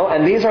Ishmael,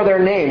 and these are their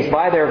names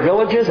by their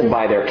villages and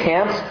by their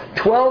camps.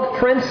 12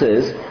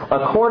 princes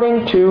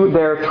according to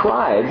their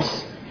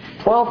tribes.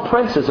 12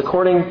 princes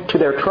according to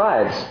their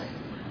tribes.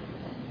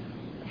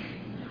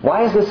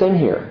 Why is this in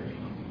here?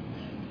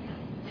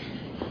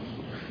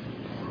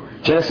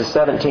 Genesis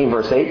 17,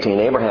 verse 18,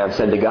 Abraham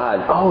said to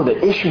God, "Oh,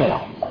 that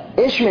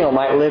Ishmael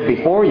might live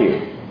before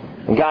you."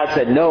 And God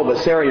said, "No, but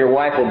Sarah your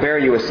wife will bear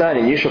you a son,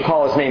 and you shall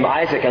call his name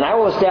Isaac, and I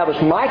will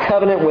establish my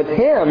covenant with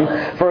him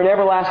for an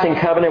everlasting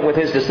covenant with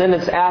his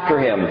descendants after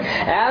him.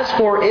 As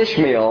for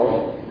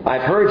Ishmael,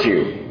 I've heard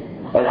you,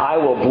 and I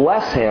will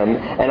bless him,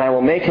 and I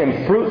will make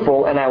him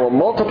fruitful, and I will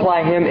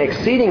multiply him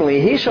exceedingly.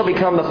 He shall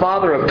become the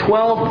father of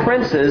 12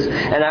 princes,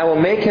 and I will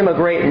make him a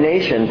great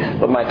nation,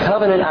 but my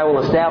covenant I will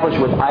establish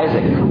with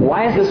Isaac."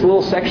 Why is this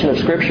little section of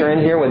Scripture in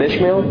here with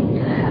Ishmael?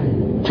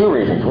 Two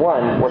reasons.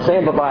 One, we're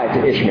saying goodbye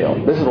to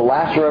Ishmael. This is the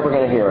last you're ever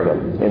going to hear of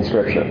him in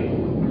Scripture,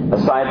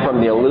 aside from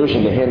the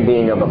allusion to him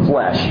being of the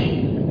flesh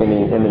in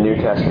the New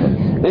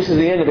Testament. This is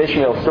the end of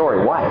Ishmael's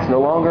story. Why? It's no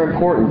longer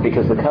important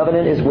because the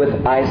covenant is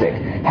with Isaac.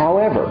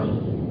 However,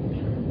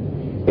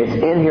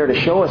 it's in here to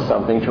show us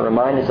something, to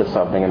remind us of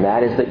something, and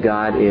that is that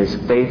God is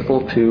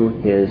faithful to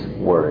His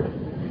Word.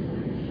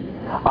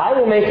 I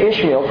will make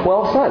Ishmael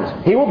 12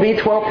 sons. He will be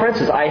 12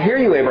 princes. I hear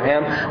you,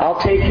 Abraham. I'll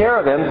take care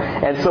of him.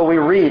 And so we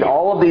read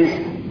all of these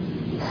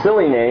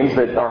silly names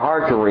that are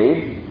hard to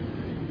read.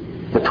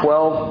 The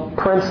 12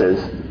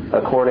 princes,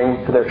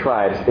 according to their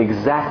tribes,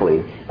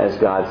 exactly as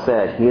God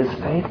said. He is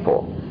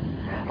faithful.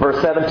 Verse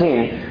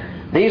 17,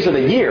 these are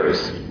the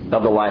years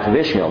of the life of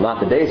Ishmael, not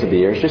the days of the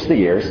years, just the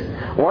years.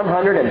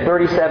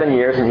 137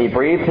 years, and he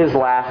breathed his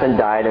last and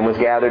died and was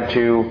gathered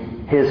to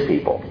his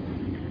people.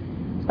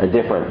 A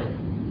different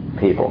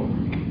people.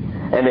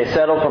 And they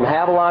settled from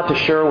Havilah to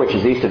Shur, which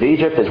is east of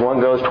Egypt. As one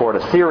goes toward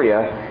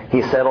Assyria,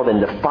 he settled in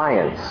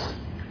defiance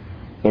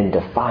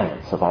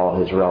of all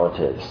of his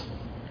relatives.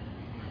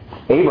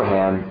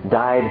 Abraham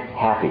died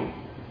happy.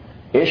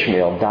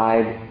 Ishmael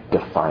died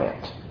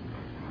defiant,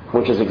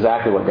 which is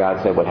exactly what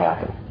God said would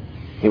happen.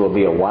 He will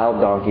be a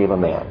wild donkey of a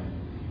man.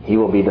 He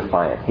will be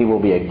defiant. He will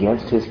be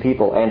against his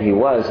people, and he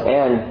was,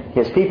 and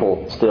his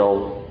people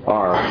still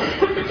are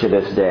to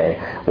this day.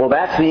 Well,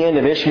 that's the end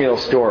of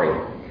Ishmael's story.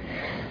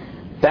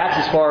 That's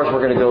as far as we're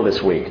going to go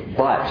this week.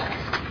 But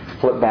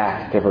flip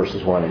back to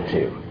verses 1 and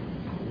 2.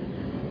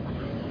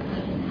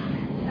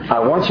 I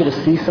want you to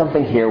see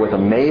something here with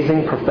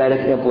amazing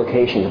prophetic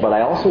implications, but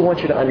I also want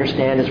you to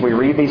understand as we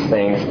read these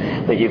things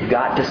that you've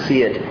got to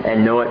see it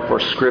and know it for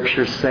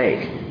Scripture's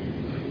sake.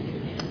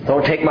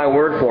 Don't take my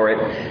word for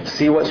it.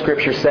 See what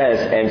Scripture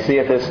says and see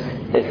if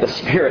the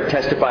Spirit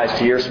testifies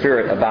to your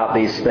spirit about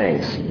these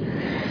things.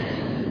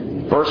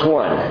 Verse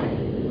 1.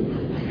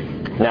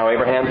 Now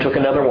Abraham took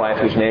another wife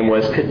whose name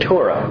was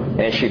Keturah,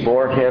 and she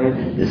bore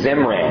him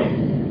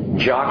Zimran,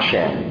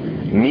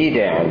 Jokshan,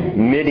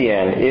 Medan,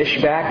 Midian,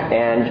 Ishbak,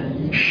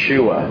 and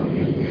Shua.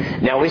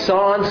 Now we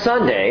saw on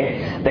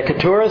Sunday that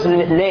Keturah's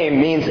name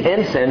means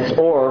incense,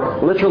 or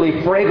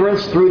literally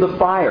fragrance through the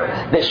fire.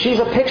 That she's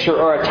a picture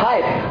or a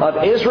type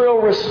of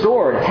Israel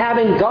restored,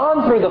 having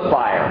gone through the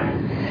fire,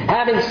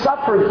 having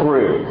suffered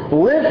through,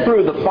 lived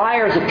through the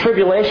fires of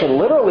tribulation,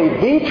 literally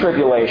the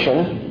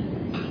tribulation.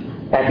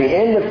 At the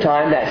end of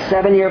time, that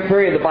 7-year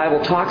period the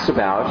Bible talks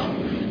about,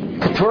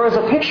 Keturah is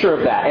a picture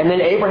of that. And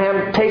then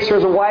Abraham takes her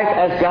as a wife,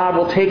 as God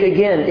will take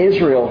again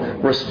Israel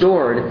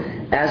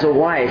restored as a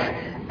wife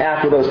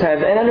after those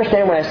times. And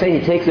understand when I say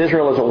He takes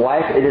Israel as a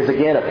wife, it is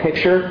again a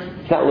picture.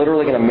 He's not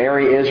literally going to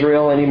marry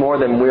Israel any more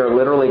than we are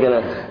literally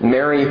going to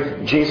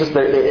marry Jesus.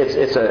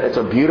 It's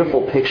a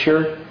beautiful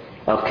picture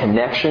of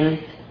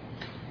connection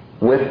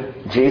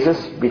with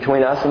Jesus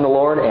between us and the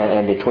Lord,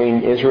 and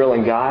between Israel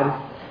and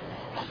God.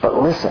 But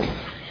listen,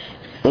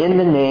 in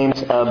the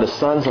names of the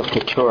sons of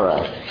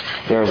Keturah,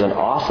 there is an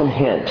awesome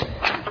hint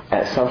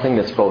at something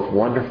that's both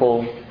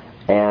wonderful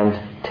and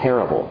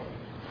terrible.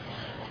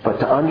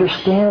 But to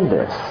understand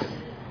this,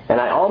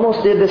 and I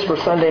almost did this for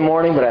Sunday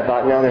morning, but I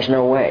thought, no, there's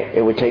no way.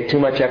 It would take too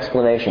much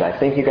explanation. I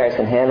think you guys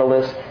can handle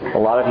this. A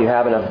lot of you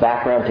have enough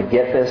background to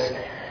get this.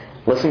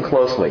 Listen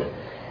closely.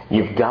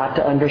 You've got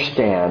to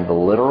understand the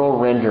literal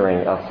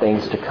rendering of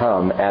things to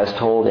come as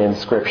told in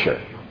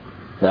Scripture.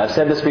 Now, I've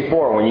said this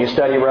before. When you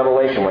study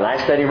Revelation, when I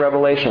study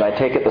Revelation, I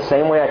take it the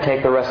same way I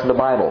take the rest of the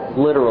Bible.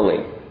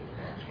 Literally.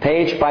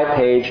 Page by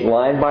page,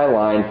 line by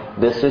line,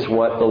 this is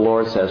what the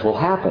Lord says will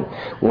happen.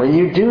 When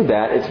you do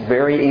that, it's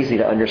very easy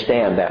to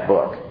understand that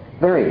book.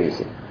 Very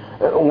easy.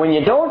 When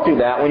you don't do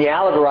that, when you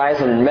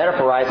allegorize and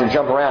metaphorize and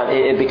jump around,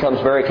 it becomes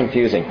very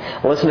confusing.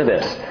 Listen to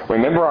this.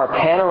 Remember our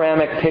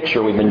panoramic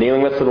picture we've been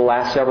dealing with for the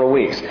last several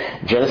weeks.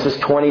 Genesis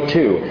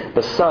 22.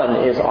 The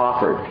son is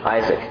offered,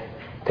 Isaac.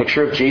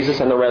 Picture of Jesus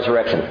and the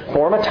resurrection.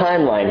 Form a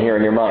timeline here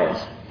in your minds,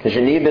 because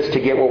you need this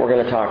to get what we're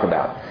going to talk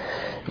about.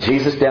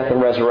 Jesus' death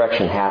and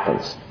resurrection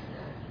happens.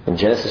 In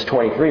Genesis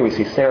 23, we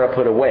see Sarah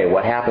put away.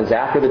 What happens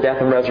after the death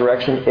and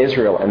resurrection?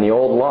 Israel and the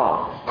old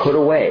law put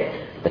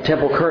away. The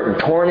temple curtain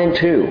torn in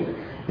two.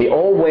 The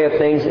old way of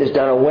things is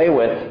done away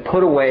with,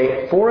 put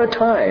away for a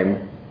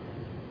time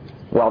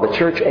while the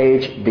church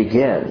age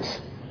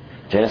begins.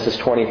 Genesis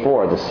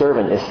 24, the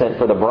servant is sent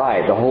for the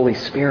bride, the Holy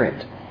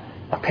Spirit.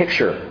 A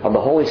picture of the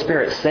Holy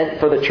Spirit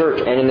sent for the church.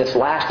 And in this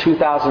last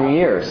 2,000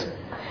 years,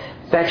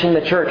 fetching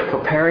the church,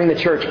 preparing the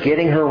church,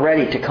 getting her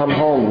ready to come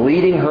home,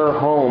 leading her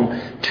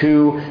home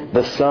to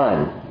the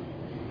Son.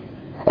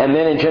 And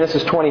then in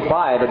Genesis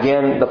 25,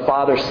 again, the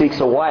father seeks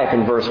a wife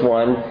in verse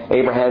 1.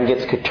 Abraham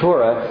gets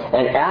Keturah.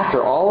 And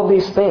after all of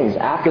these things,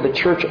 after the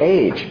church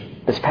age,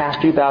 this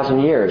past 2,000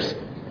 years,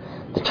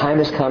 the time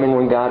is coming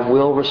when God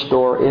will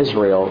restore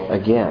Israel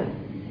again.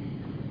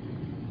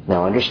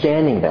 Now,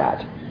 understanding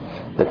that,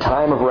 the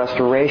time of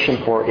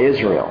restoration for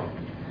Israel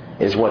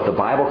is what the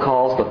Bible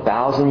calls the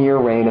 1,000-year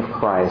reign of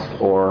Christ,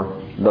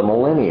 or the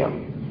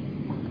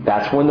millennium.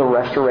 That's when the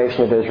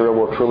restoration of Israel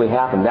will truly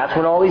happen. That's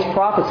when all these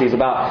prophecies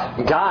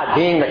about God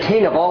being the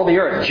King of all the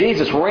earth,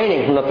 Jesus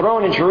reigning from the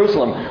throne in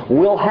Jerusalem,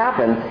 will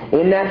happen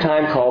in that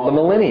time called the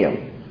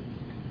millennium.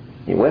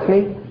 You with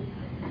me?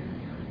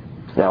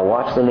 Now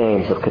watch the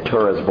names of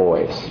Keturah's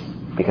boys,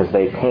 because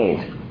they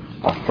paint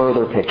a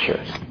further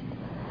picture.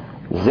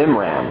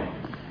 Zimran.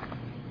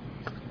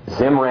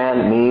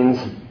 Zimran means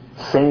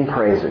sing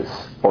praises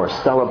or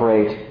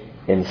celebrate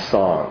in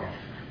song.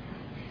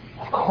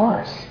 Of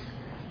course.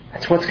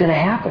 That's what's going to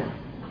happen.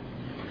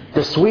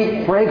 The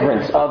sweet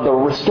fragrance of the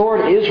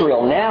restored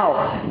Israel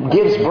now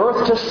gives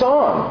birth to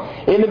song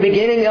in the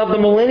beginning of the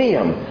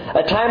millennium.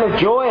 A time of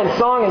joy and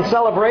song and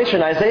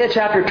celebration. Isaiah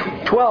chapter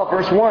 12,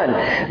 verse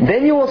 1.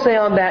 Then you will say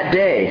on that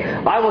day,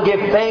 I will give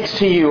thanks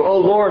to you, O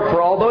Lord,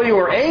 for although you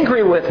were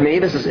angry with me,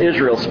 this is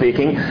Israel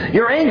speaking,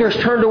 your anger is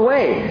turned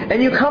away,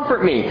 and you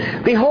comfort me.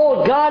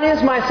 Behold, God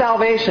is my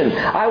salvation.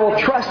 I will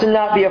trust and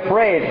not be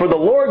afraid, for the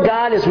Lord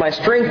God is my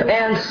strength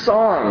and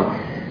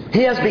song.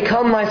 He has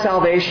become my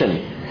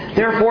salvation.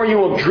 Therefore you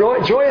will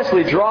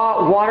joyously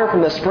draw water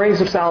from the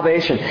springs of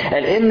salvation.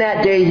 And in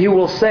that day you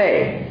will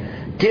say,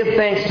 give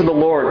thanks to the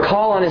Lord.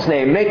 Call on His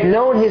name. Make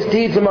known His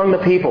deeds among the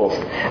peoples.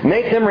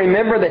 Make them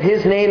remember that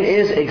His name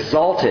is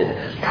exalted.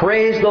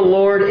 Praise the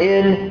Lord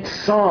in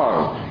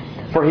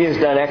song, for He has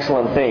done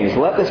excellent things.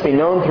 Let this be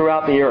known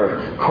throughout the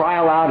earth. Cry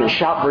aloud and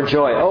shout for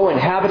joy, O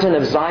inhabitant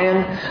of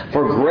Zion,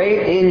 for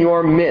great in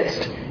your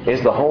midst is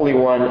the Holy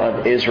One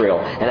of Israel.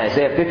 In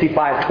Isaiah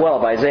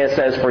 55:12, Isaiah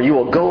says, for you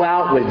will go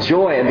out with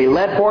joy and be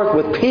led forth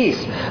with peace.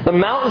 The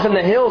mountains and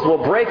the hills will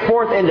break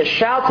forth into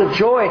shouts of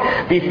joy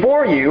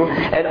before you,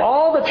 and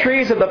all the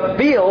trees of the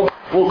field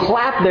will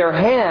clap their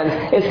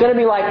hands. It's going to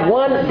be like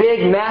one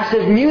big,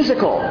 massive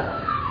musical.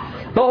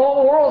 The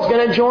whole world's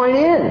going to join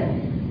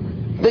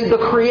in.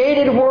 The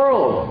created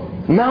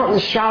world.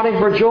 Mountains shouting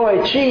for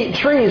joy,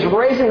 trees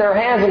raising their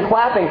hands and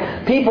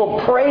clapping, people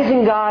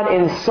praising God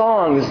in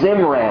song,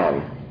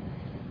 Zimran.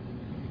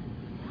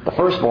 The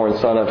firstborn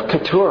son of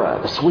Keturah,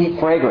 the sweet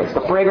fragrance,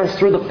 the fragrance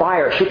through the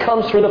fire. She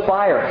comes through the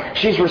fire.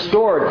 She's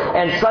restored.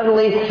 And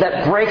suddenly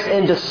that breaks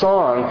into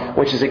song,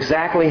 which is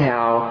exactly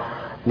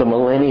how the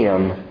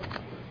millennium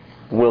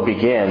will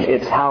begin.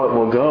 It's how it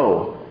will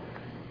go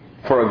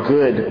for a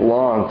good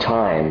long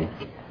time.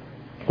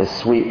 This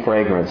sweet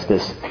fragrance,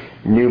 this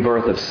new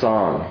birth of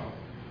song.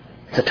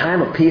 It's a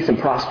time of peace and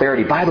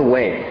prosperity. By the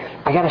way,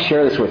 I got to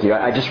share this with you.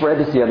 I just read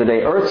this the other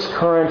day. Earth's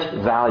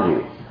current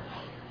value.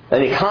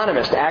 An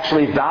economist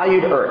actually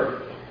valued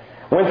Earth.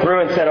 Went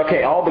through and said,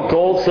 okay, all the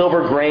gold,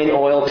 silver, grain,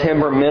 oil,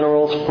 timber,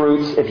 minerals,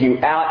 fruits, if you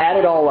add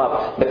it all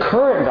up, the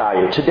current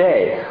value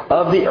today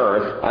of the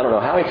Earth, I don't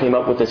know how he came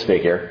up with this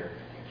figure,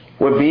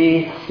 would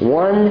be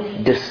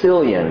 $1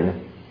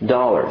 decillion.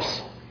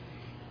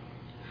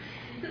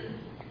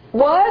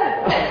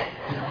 What?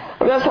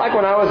 That's like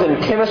when I was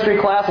in chemistry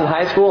class in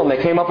high school and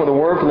they came up with a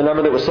word for the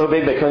number that was so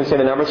big they couldn't say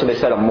the number, so they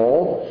said a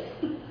mole.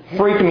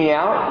 Freaked me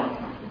out.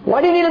 Why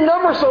do you need a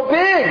number so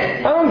big?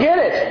 I don't get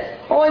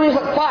it. All I need is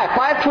like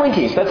five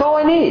Twinkies. That's all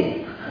I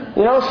need.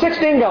 6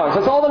 ding dongs.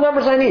 That's all the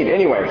numbers I need.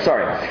 Anyway,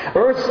 sorry.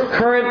 Earth's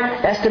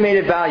current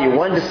estimated value,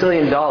 $1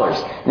 decillion.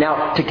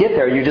 Now, to get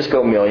there, you just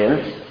go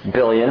million,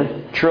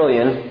 billion,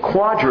 trillion,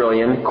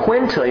 quadrillion,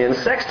 quintillion,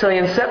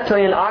 sextillion,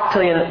 septillion,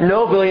 octillion,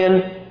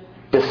 nobillion,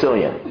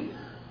 decillion.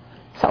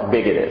 That's how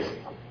big it is.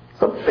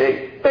 It's a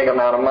big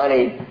amount of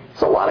money.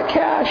 It's a lot of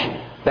cash.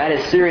 That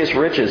is serious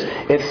riches.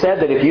 It's said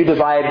that if you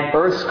divide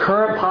Earth's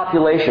current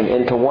population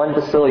into 1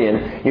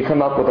 decillion, you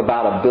come up with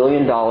about $1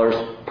 billion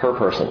per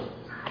person.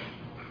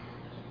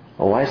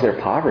 Well, why is there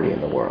poverty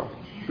in the world?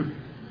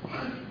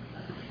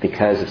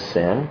 Because of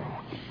sin?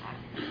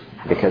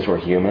 Because we're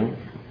human?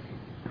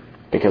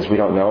 Because we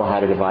don't know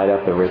how to divide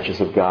up the riches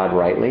of God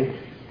rightly?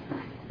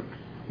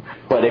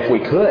 But if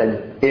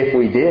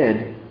we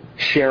did,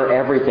 share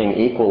everything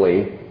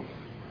equally,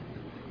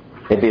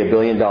 it'd be $1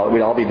 billion.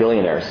 We'd all be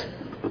billionaires.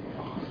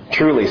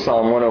 Truly,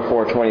 Psalm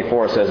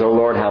 104:24 says, O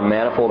Lord, how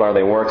manifold are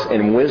thy works.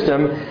 In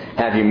wisdom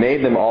have you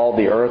made them all.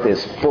 The earth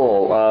is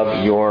full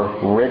of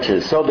your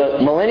riches. So the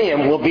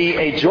millennium will be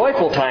a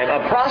joyful time,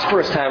 a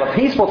prosperous time, a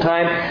peaceful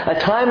time, a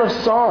time of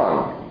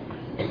song.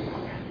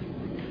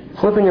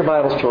 Flip in your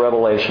Bibles to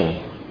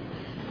Revelation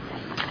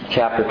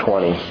chapter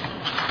 20.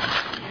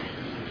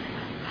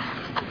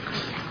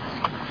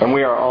 And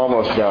we are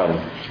almost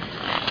done.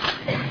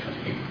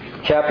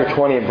 Chapter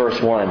 20 and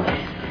verse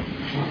 1.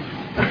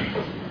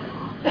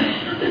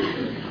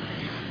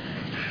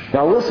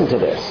 Now listen to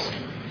this.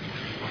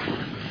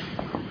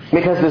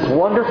 Because this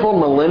wonderful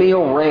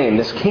millennial reign,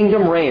 this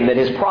kingdom reign that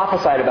is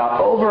prophesied about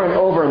over and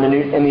over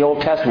in the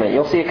Old Testament,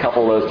 you'll see a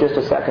couple of those just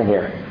a second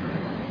here.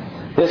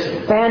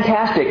 This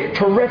fantastic,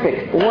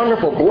 terrific,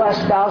 wonderful,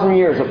 blessed 1,000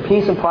 years of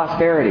peace and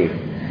prosperity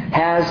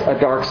has a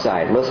dark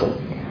side.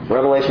 Listen.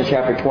 Revelation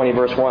chapter 20,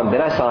 verse 1.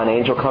 Then I saw an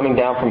angel coming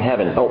down from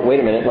heaven. Oh, wait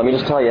a minute. Let me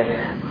just tell you.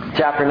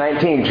 Chapter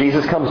 19,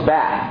 Jesus comes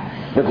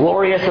back. The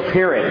glorious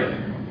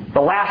appearing.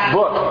 The last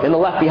book in the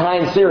Left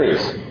Behind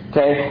series.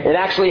 Okay? It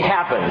actually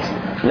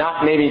happens.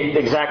 Not maybe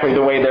exactly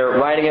the way they're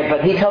writing it,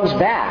 but He comes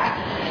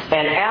back.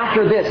 And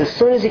after this, as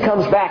soon as He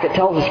comes back, it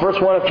tells us, verse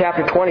 1 of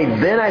chapter 20,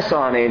 Then I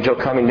saw an angel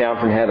coming down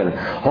from heaven,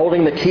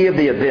 holding the key of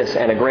the abyss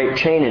and a great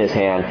chain in his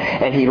hand.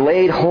 And he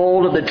laid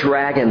hold of the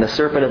dragon, the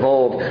serpent of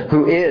old,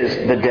 who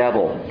is the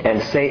devil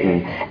and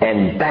Satan,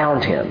 and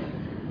bound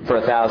him for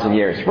 1,000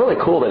 years. It's really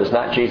cool that it's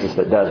not Jesus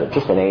that does it,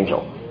 just an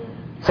angel.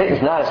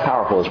 Satan's not as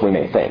powerful as we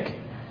may think.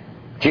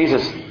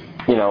 Jesus,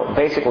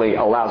 basically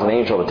allows an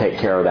angel to take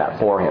care of that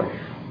for him.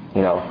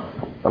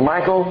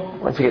 Michael,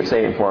 why don't you get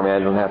Satan for me? I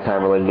don't have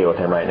time really to deal with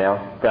him right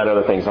now. Got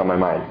other things on my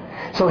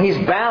mind. So he's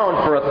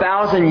bound for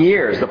 1,000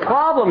 years. The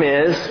problem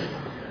is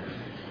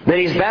that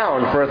he's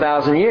bound for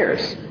 1,000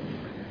 years.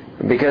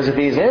 Because if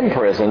he's in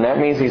prison, that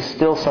means he's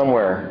still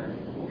somewhere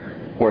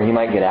where he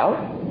might get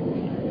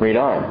out. Read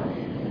on.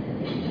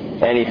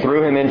 And he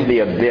threw him into the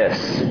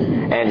abyss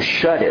and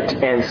shut it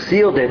and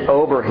sealed it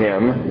over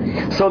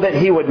him so that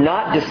he would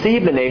not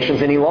deceive the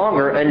nations any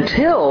longer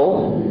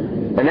until,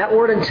 and that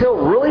word until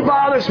really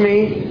bothers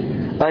me,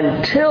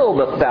 until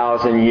the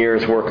 1,000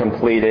 years were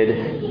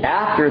completed.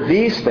 After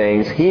these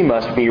things, he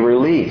must be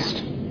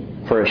released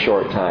for a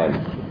short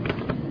time.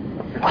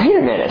 Wait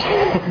a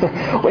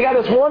minute. We got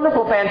this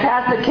wonderful,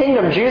 fantastic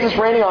kingdom, Jesus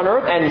reigning on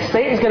earth, and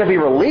Satan's going to be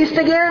released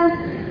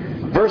again?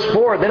 Verse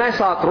 4, Then I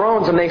saw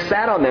thrones, and they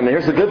sat on them. And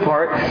here's the good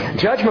part.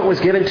 Judgment was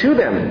given to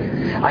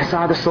them. I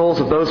saw the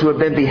souls of those who had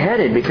been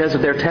beheaded because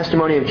of their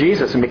testimony of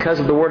Jesus and because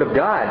of the Word of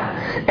God,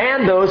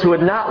 and those who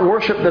had not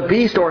worshipped the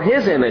beast or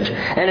his image,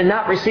 and had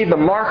not received the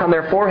mark on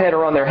their forehead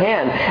or on their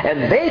hand.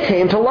 And they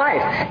came to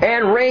life,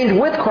 and reigned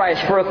with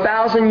Christ for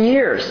 1,000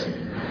 years.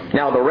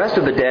 Now the rest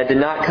of the dead did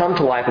not come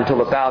to life until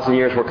the 1,000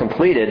 years were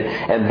completed.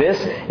 And this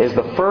is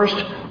the first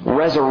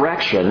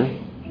resurrection.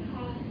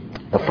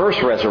 The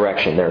first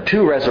resurrection. There are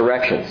two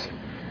resurrections.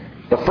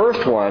 The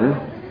first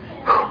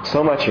one,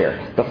 so much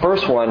here. The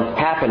first one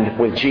happened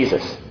with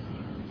Jesus.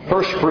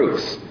 First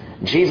fruits.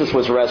 Jesus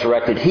was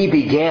resurrected. He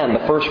began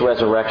the first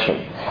resurrection.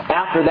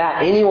 After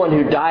that, anyone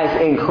who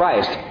dies in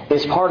Christ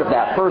is part of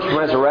that first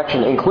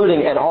resurrection,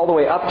 including and all the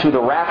way up to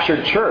the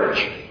raptured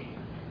church.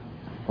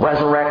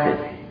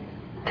 Resurrected.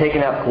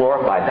 Taken up,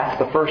 glorified. That's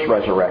the first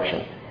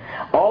resurrection.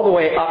 All the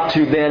way up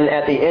to then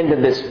at the end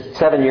of this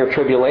 7-year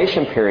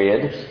tribulation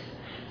period,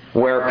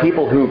 where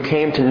people who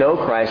came to know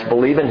Christ,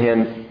 believe in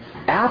Him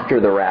after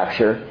the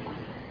rapture,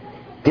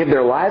 give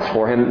their lives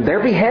for Him.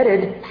 They're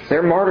beheaded.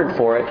 They're martyred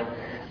for it.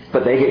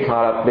 But they get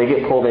caught up. They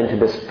get pulled into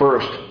this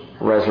first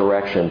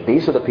resurrection.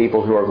 These are the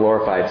people who are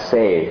glorified,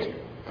 saved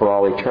for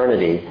all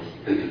eternity.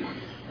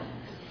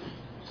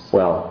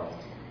 Well,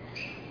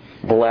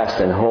 blessed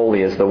and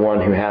holy is the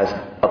one who has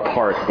a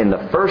part in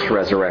the first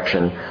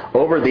resurrection.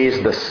 Over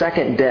these, the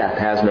second death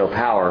has no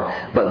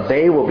power, but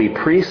they will be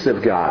priests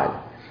of God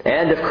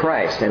and of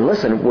Christ. And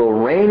listen, will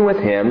reign with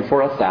Him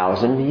for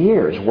 1,000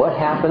 years. What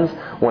happens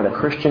when a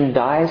Christian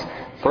dies?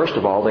 First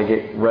of all, they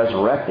get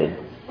resurrected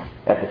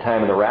at the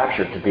time of the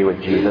rapture to be with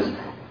Jesus,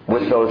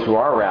 with those who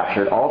are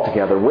raptured all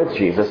together with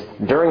Jesus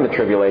during the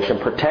tribulation,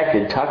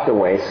 protected, tucked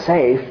away,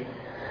 safe.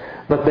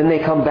 But then they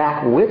come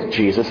back with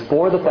Jesus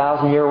for the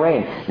 1,000-year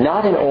reign.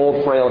 Not in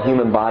old, frail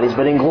human bodies,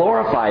 but in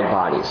glorified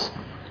bodies.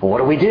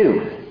 What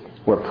do?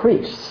 We're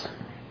priests.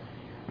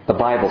 The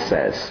Bible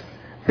says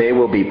they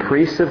will be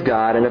priests of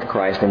God and of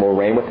Christ and will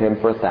reign with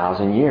Him for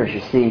 1,000 years.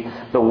 You see,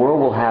 the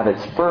world will have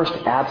its first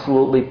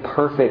absolutely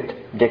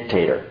perfect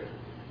dictator,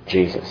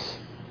 Jesus.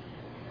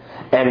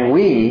 And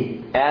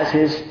we, as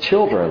His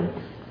children,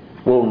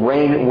 will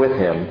reign with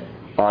Him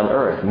on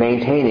earth,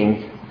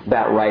 maintaining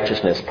that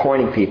righteousness,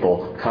 pointing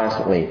people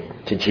constantly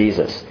to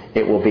Jesus.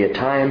 It will be a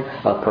time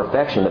of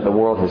perfection that the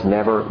world has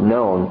never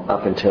known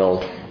up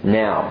until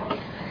now.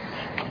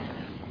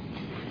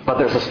 But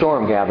there's a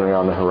storm gathering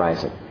on the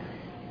horizon.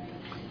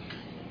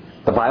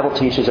 The Bible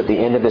teaches at the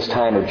end of this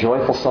time of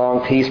joyful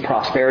song, peace,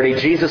 prosperity,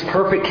 Jesus'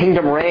 perfect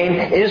kingdom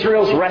reign,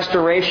 Israel's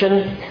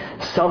restoration,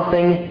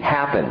 something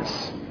happens.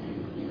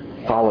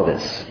 Follow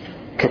this.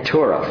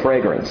 Keturah,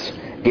 fragrance,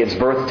 gives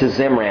birth to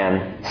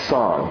Zimran,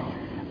 song.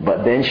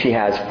 But then she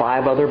has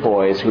 5 other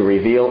boys who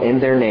reveal in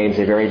their names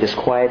a very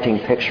disquieting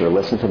picture.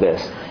 Listen to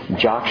this.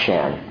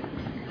 Jokshan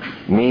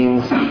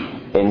means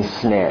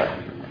ensnare.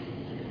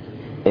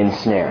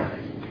 Ensnare.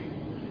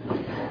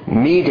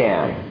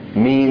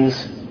 Medan means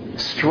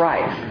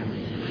strife.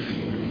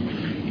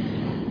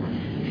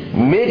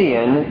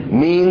 Midian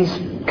means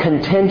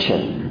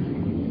contention.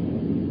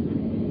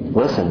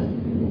 Listen.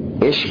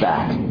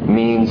 Ishbak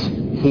means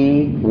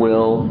he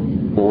will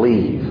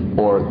leave,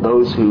 or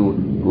those who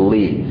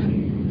leave.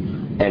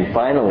 And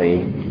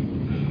finally,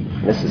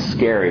 This is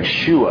scary.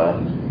 Shua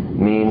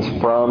means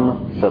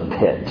from the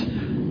pit.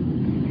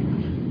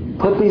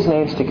 Put these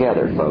names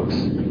together, folks,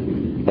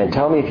 and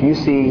tell me if you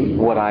see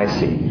what I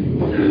see.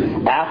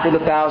 After the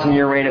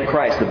 1,000-year reign of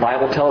Christ, the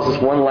Bible tells us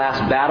one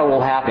last battle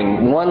will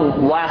happen.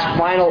 One last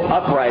final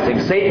uprising.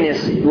 Satan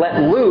is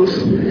let loose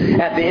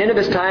at the end of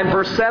his time.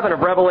 Verse 7 of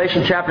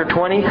Revelation chapter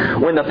 20.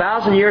 When the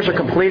 1,000 years are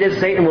completed,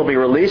 Satan will be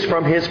released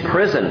from his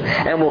prison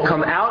and will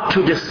come out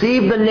to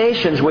deceive the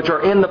nations which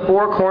are in the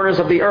four corners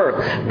of the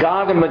earth.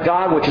 Gog and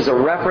Magog, which is a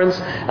reference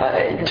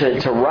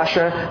to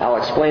Russia. I'll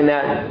explain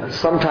that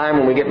sometime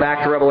when we get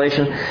back to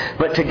Revelation.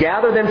 But to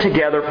gather them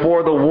together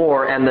for the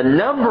war, and the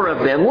number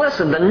of them,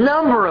 listen, the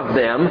number of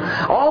them,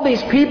 all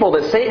these people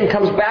that Satan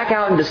comes back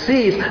out and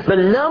deceives, the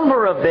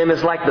number of them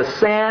is like the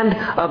sand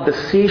of the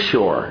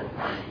seashore.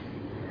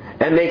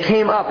 And they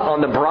came up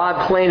on the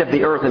broad plain of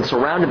the earth and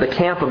surrounded the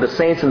camp of the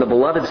saints in the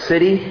beloved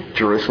city,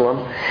 Jerusalem.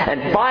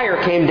 And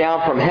fire came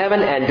down from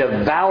heaven and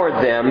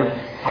devoured them.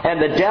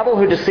 And the devil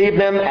who deceived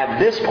them at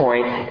this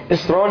point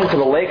is thrown into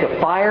the lake of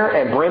fire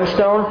and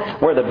brimstone,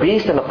 where the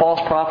beast and the false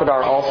prophet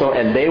are also,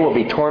 and they will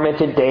be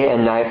tormented day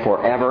and night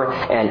forever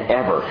and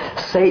ever.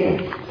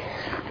 Satan,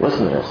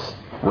 listen to this.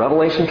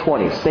 Revelation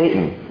 20,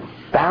 Satan,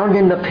 bound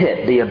in the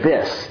pit, the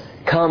abyss,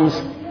 comes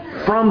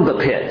from the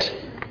pit,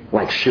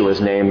 like Shua's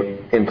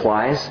name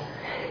implies.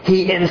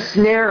 He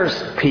ensnares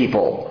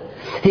people.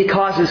 He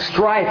causes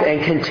strife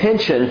and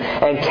contention,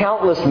 and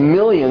countless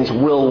millions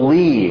will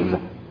leave.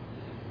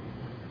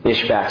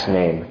 Ishbak's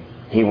name,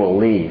 he will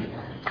leave.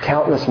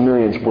 Countless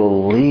millions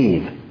will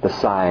leave the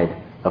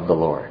side of the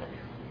Lord.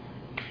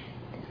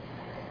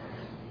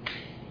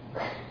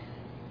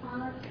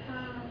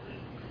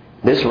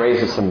 This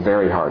raises some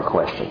very hard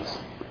questions.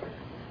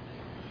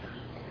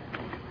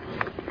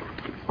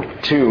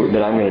 Two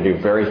that I'm going to do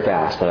very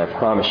fast, and I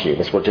promise you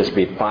this will just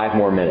be 5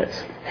 more minutes,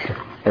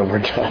 and we're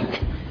done.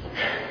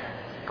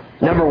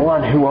 Number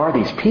one, who are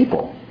these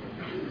people?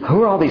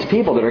 Who are all these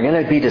people that are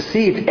going to be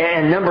deceived?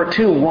 And number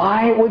two,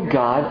 why would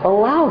God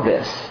allow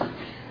this?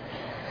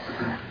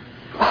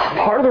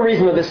 Part of the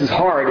reason that this is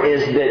hard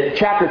is that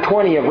chapter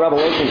 20 of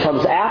Revelation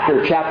comes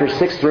after chapters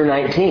 6 through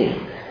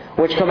 19.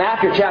 Which come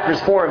after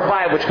chapters 4 and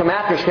 5, which come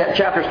after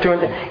chapters 2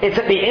 and 3. It's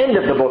at the end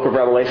of the book of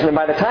Revelation, and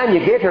by the time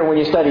you get here, when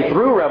you study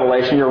through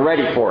Revelation, you're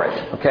ready for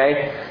it.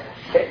 Okay?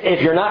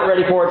 If you're not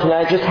ready for it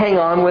tonight, just hang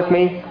on with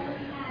me.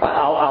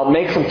 I'll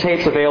make some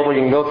tapes available.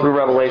 You can go through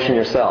Revelation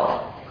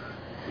yourself.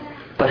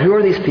 But who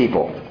are these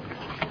people?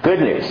 Good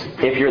news.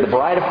 If you're the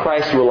bride of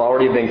Christ, you will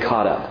already have been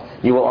caught up.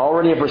 You will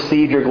already have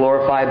received your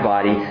glorified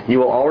body. You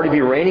will already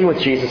be reigning with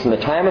Jesus in the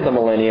time of the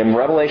millennium.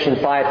 Revelation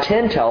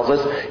 5:10 tells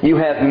us, you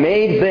have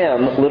made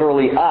them,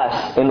 literally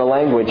us in the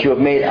language, you have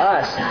made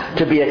us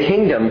to be a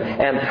kingdom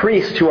and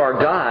priests to our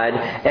God,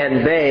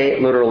 and they,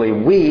 literally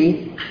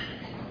we,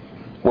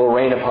 will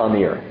reign upon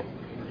the earth.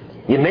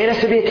 You made us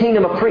to be a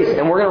kingdom of priests,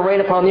 and we're going to reign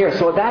upon the earth.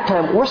 So at that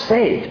time, we're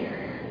saved.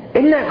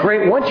 Isn't that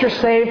great? Once you're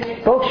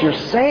saved, folks, you're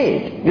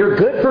saved. You're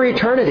good for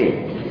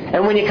eternity.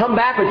 And when you come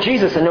back with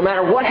Jesus, and no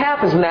matter what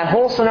happens in that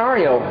whole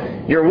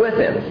scenario, you're with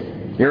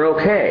Him. You're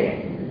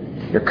okay.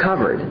 You're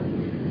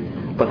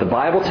covered. But the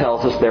Bible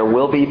tells us there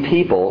will be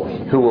people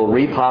who will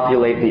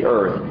repopulate the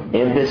earth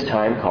in this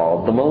time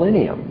called the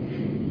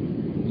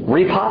millennium.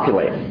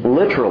 Repopulate,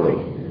 literally.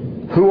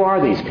 Who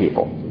are these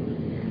people?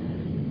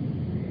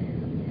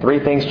 3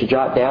 things to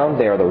jot down.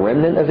 They are the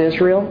remnant of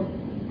Israel.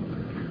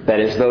 That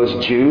is,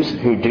 those Jews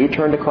who do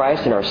turn to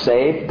Christ and are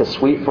saved, the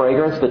sweet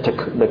fragrance,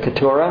 the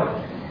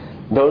keturah.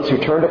 Those who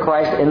turn to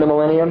Christ in the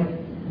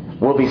millennium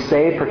will be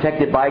saved,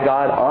 protected by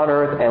God on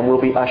earth, and will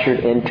be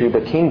ushered into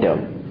the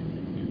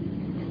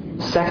kingdom.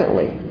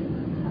 Secondly,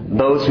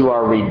 those who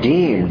are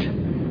redeemed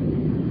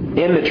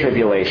in the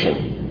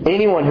tribulation.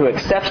 Anyone who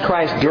accepts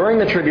Christ during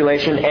the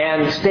tribulation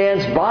and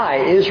stands by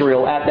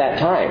Israel at that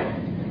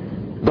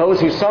time. Those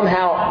who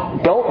somehow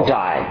don't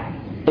die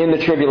in the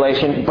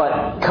tribulation,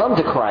 but come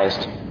to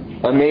Christ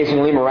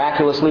amazingly,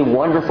 miraculously,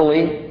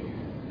 wonderfully,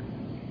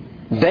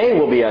 they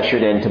will be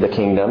ushered into the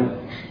kingdom.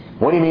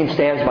 What do you mean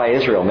stands by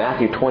Israel?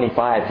 Matthew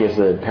 25 gives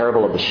the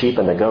parable of the sheep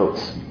and the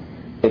goats.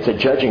 It's a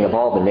judging of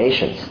all the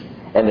nations.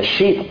 And the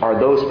sheep are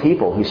those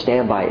people who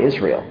stand by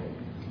Israel.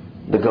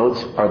 The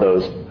goats are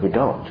those who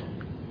don't.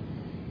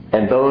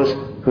 And those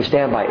who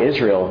stand by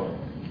Israel,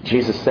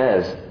 Jesus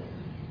says,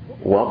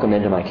 welcome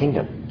into my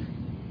kingdom.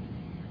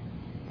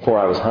 For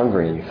I was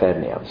hungry and you fed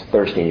me. I was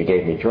thirsty and you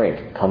gave me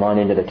drink. Come on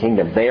into the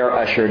kingdom. They are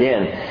ushered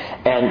in.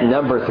 And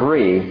number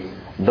 3,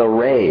 the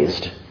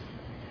raised.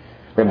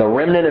 The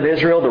remnant of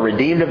Israel, the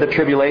redeemed of the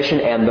tribulation,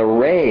 and the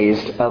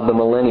raised of the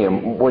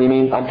millennium. What do you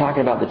mean? I'm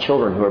talking about the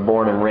children who are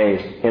born and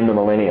raised in the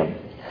millennium.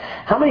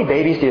 How many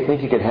babies do you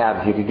think you could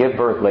have if you could give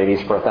birth,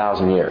 ladies, for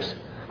 1,000 years?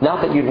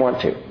 Not that you'd want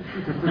to.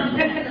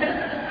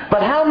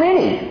 But how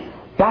many?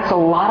 That's a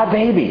lot of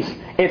babies.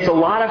 It's a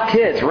lot of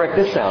kids. Rick,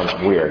 this sounds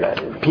weird.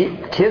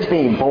 Kids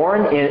being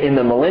born in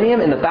the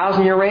millennium, in the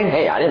 1,000-year reign?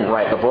 Hey, I didn't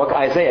write the book.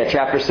 Isaiah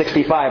chapter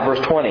 65,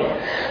 verse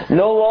 20.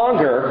 No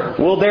longer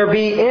will there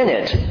be in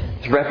it,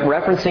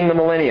 referencing the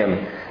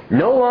millennium,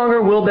 No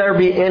longer will there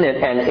be in it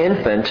an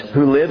infant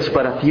who lives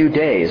but a few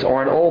days,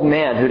 or an old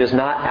man who does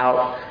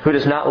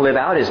not live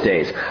out his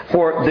days.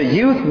 For the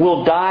youth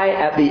will die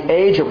at the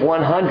age of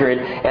 100,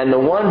 and the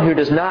one who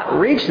does not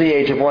reach the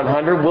age of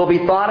 100 will be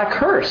thought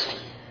accursed.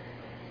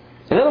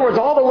 In other words,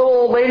 all the little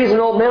old ladies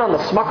and old men on the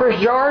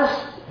Smucker's jars,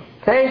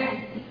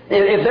 okay,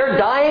 if they're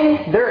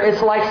dying,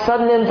 it's like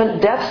sudden infant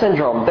death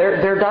syndrome.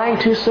 They're dying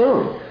too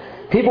soon.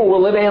 People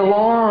will live a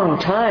long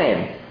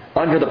time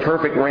under the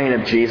perfect reign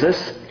of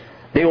Jesus.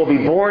 They will be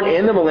born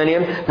in the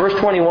millennium. Verse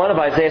 21 of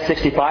Isaiah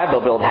 65, they'll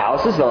build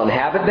houses, they'll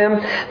inhabit them.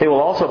 They will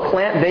also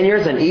plant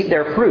vineyards and eat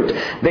their fruit.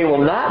 They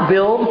will not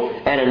build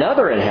and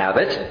another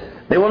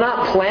inhabit. They will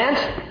not plant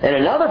and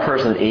another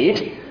person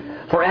eat.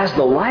 For as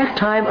the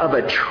lifetime of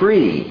a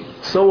tree,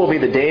 so will be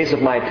the days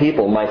of my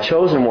people. My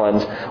chosen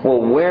ones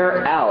will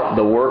wear out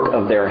the work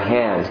of their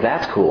hands.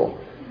 That's cool.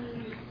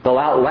 They'll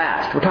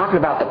outlast. We're talking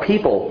about the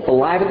people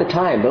alive at the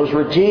time, those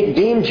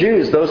redeemed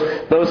Jews, those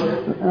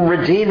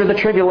redeemed of the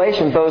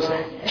tribulation, those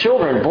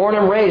children born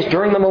and raised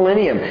during the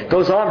millennium.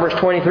 Goes on, verse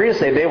 23, to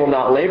say, they will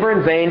not labor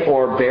in vain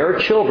or bear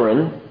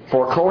children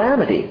for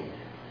calamity.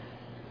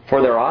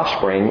 For their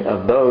offspring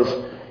of those,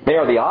 they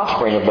are the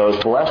offspring of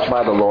those blessed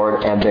by the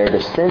Lord, and their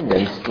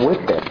descendants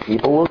with them.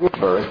 People will give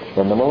birth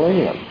in the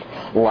millennium.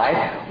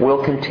 Life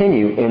will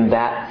continue in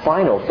that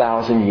final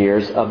 1,000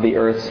 years of the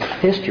earth's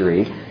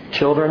history.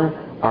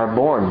 Children are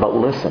born. But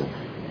listen,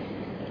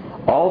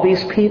 all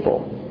these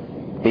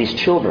people, these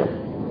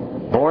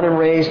children, born and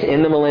raised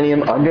in the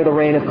millennium under the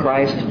reign of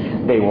Christ,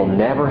 they will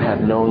never have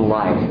known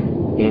life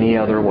any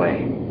other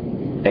way,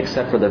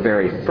 except for the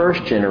very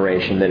first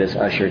generation that is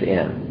ushered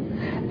in.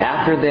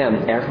 After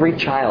them, every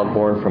child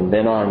born from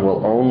then on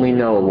will only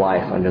know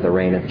life under the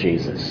reign of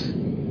Jesus.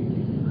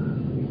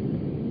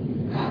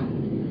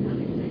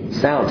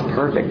 Sounds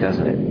perfect,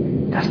 doesn't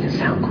it? Doesn't it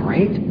sound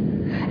great?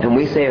 And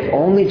we say if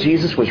only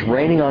Jesus was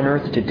reigning on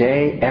earth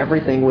today,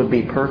 everything would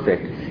be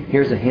perfect.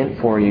 Here's a hint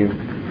for you.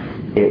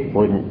 It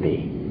wouldn't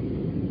be.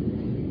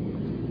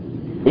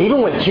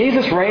 Even with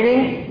Jesus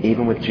reigning,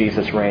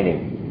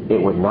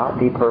 it would not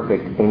be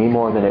perfect any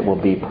more than it will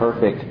be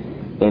perfect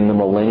in the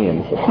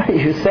millennium. What are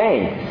you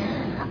saying?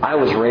 I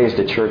was raised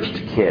a church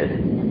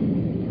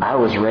kid. I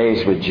was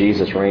raised with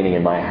Jesus reigning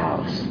in my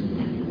house.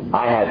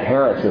 I had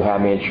parents who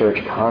had me in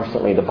church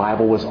constantly. The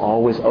Bible was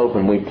always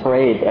open. We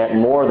prayed at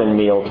more than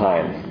meal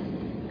times.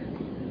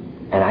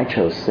 And I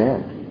chose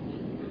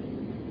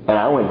sin. And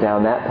I went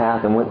down that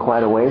path and went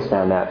quite a ways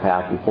down that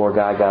path before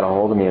God got a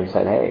hold of me and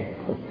said, hey,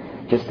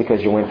 just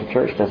because you went to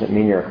church doesn't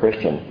mean you're a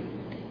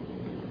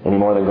Christian. Any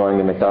more than going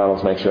to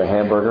McDonald's makes you a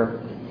hamburger.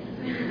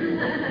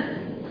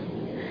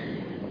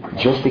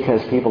 Just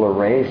because people are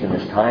raised in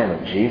this time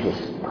of Jesus'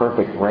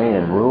 perfect reign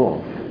and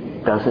rule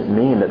doesn't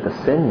mean that the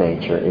sin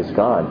nature is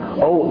gone.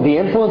 Oh, the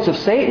influence of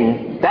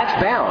Satan,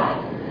 that's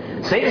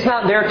bound. Satan's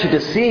not there to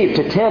deceive,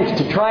 to tempt,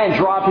 to try and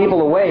draw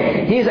people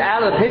away. He's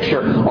out of the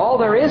picture. All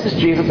there is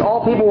Jesus.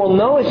 All people will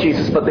know is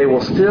Jesus, but they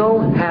will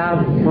still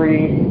have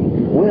free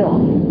will.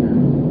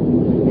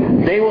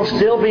 They will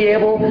still be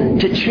able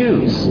to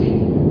choose.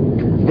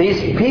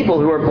 These people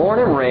who are born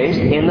and raised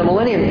in the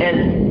millennium.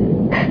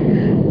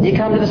 And you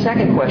come to the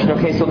second question.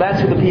 Okay, so that's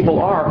who the people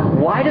are.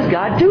 Why does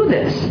God do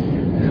this?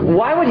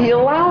 Why would He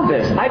allow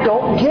this? I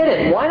don't get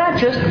it. Why not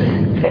just,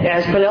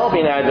 as Penelope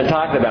and I have been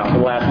talking about for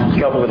the last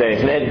couple of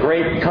days, and had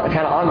great kind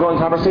of ongoing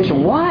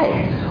conversation,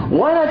 why?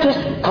 Why not just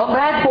come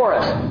back for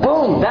us?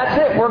 Boom, that's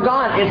it. We're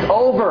gone. It's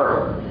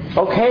over.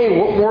 Okay,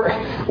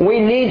 we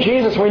need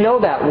Jesus. We know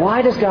that.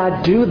 Why does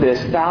God do this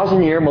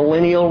 1,000-year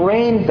millennial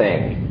reign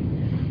thing?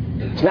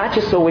 It's not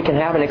just so we can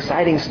have an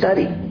exciting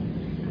study.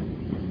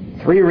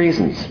 3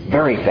 reasons.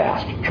 Very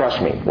fast.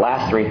 Trust me.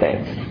 Last 3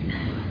 things.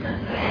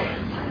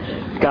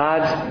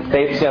 God's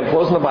faith. See, I'm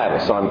closing the Bible,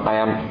 so I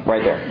am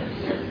right there.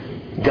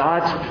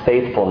 God's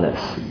faithfulness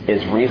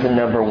is reason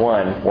number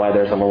 1 why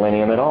there's a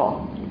millennium at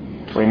all.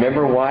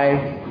 Remember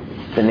why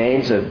the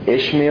names of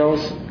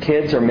Ishmael's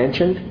kids are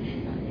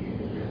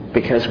mentioned?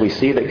 Because we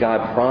see that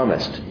God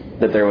promised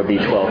that there would be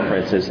 12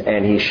 princes,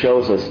 and He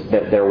shows us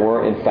that there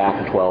were in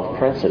fact 12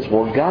 princes.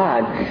 Well,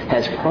 God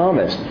has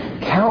promised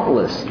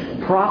countless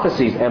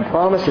prophecies and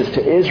promises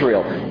to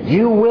Israel.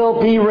 You will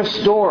be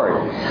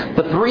restored.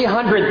 The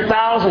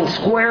 300,000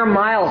 square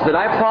miles that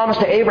I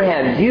promised to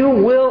Abraham, you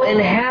will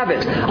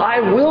inhabit. I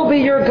will be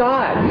your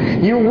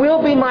God. You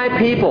will be my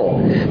people.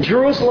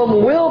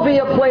 Jerusalem will be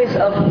a place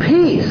of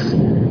peace.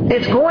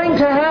 It's going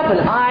to happen.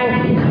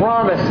 I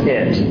promise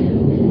it.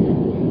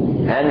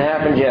 Hadn't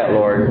happened yet,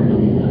 Lord.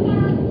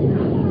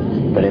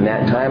 But in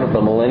that time of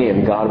the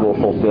millennium, God will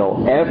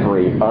fulfill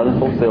every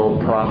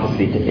unfulfilled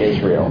prophecy to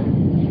Israel.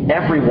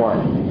 Everyone.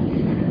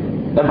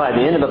 And by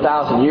the end of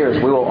 1,000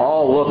 years, we will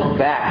all look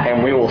back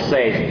and we will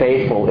say,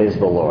 faithful is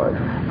the Lord.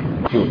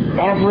 To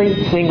every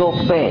single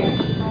thing.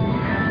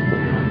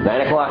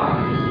 9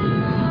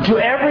 o'clock. To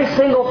every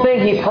single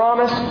thing He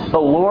promised, the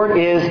Lord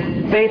is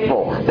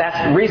faithful.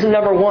 That's reason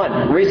number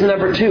 1. Reason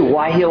number 2,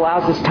 why He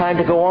allows this time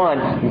to go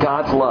on.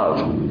 God's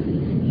love.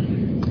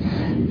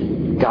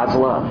 God's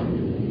love.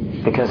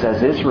 Because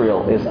as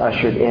Israel is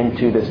ushered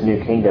into this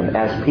new kingdom,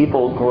 as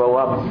people grow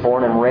up,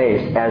 born and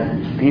raised,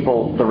 as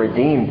people, the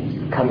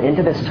redeemed, come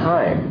into this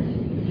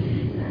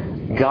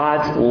time,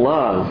 God's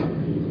love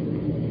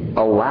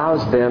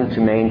allows them to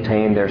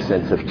maintain their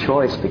sense of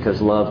choice,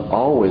 because love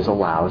always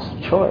allows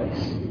choice.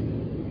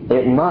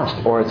 It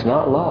must, or it's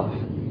not love.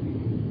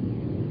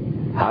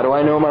 How do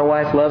I know my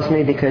wife loves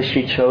me? Because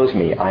she chose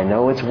me. I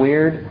know it's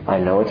weird. I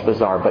know it's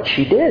bizarre, but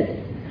she did.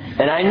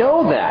 And I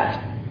know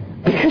that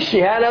because she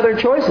had other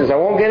choices I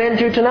won't get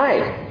into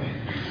tonight.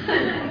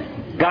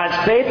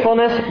 God's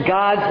faithfulness,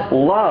 God's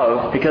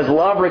love, because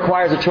love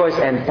requires a choice.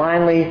 And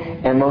finally,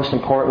 and most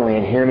importantly,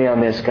 and hear me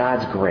on this,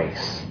 God's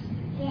grace.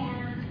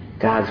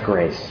 God's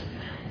grace.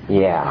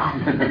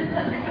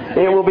 Yeah.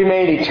 It will be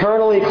made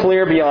eternally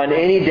clear beyond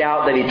any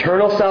doubt that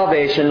eternal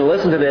salvation,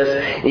 listen to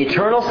this,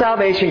 eternal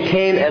salvation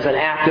came as an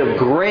act of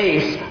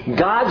grace,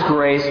 God's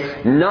grace,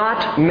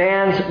 not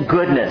man's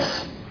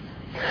goodness.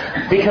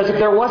 Because if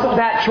there wasn't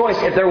that choice,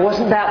 if there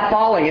wasn't that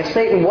falling, if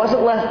Satan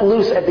wasn't let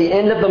loose at the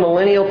end of the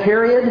millennial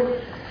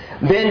period,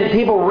 then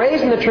people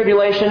raised in the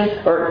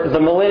tribulation, or the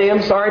millennium,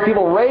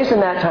 people raised in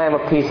that time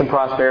of peace and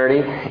prosperity,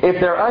 if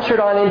they're ushered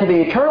on into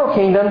the eternal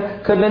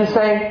kingdom, could then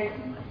say,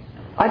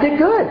 I did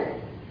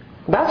good.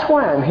 That's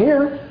why I'm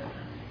here.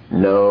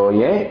 No,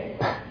 you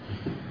ain't.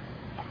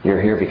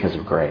 You're here because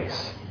of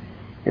grace.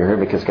 You're here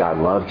because God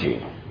loved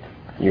you.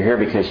 You're here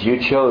because you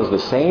chose the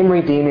same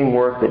redeeming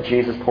work that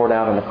Jesus poured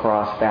out on the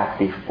cross back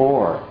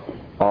before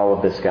all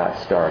of this got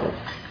started.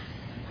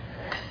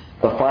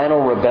 The final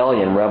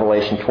rebellion,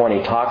 Revelation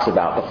 20 talks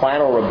about, the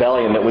final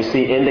rebellion that we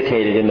see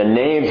indicated in the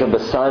names of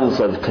the sons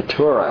of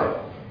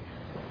Keturah.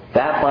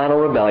 That final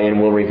rebellion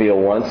will reveal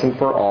once and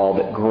for all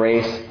that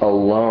grace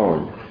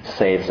alone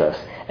saves us,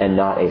 and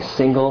not a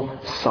single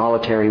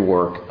solitary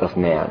work of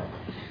man.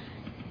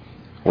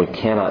 We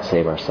cannot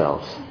save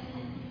ourselves.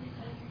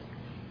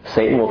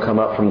 Satan will come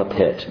up from the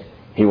pit.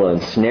 He will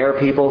ensnare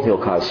people,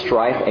 he'll cause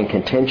strife and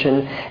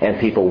contention, and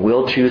people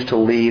will choose to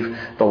leave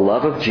the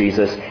love of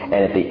Jesus. And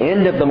at the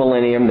end of the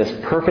millennium, this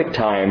perfect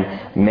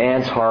time,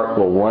 man's heart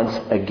will once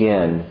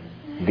again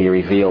be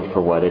revealed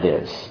for what it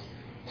is.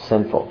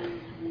 Sinful.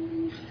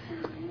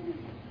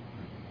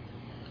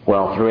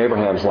 Well, through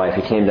Abraham's life,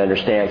 he came to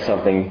understand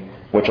something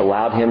which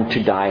allowed him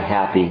to die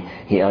happy.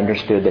 He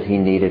understood that he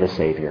needed a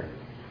Savior.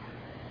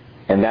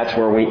 And that's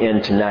where we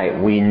end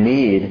tonight. We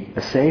need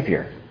a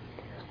Savior.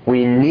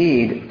 We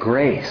need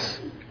grace.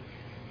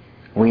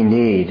 We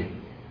need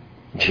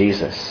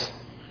Jesus.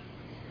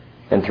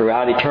 And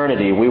throughout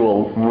eternity, we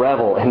will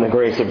revel in the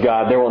grace of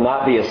God. There will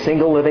not be a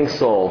single living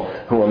soul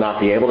who will not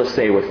be able to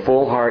say with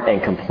full heart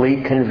and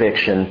complete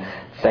conviction,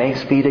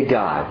 thanks be to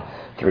God,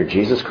 through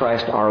Jesus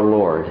Christ our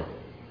Lord,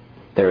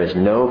 there is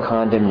no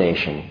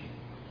condemnation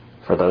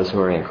for those who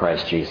are in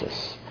Christ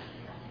Jesus.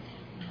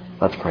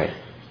 Let's pray.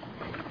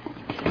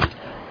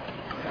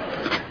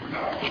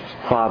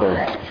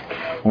 Father,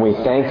 we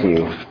thank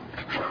you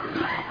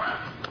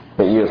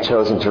that you have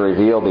chosen to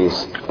reveal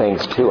these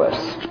things to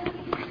us.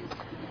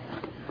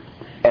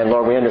 And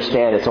Lord, we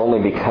understand it's only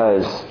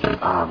because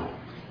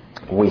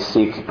we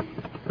seek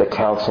the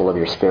counsel of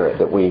your Spirit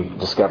that we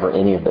discover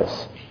any of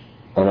this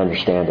and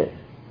understand it.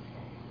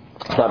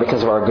 It's not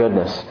because of our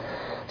goodness.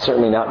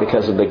 Certainly not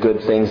because of the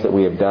good things that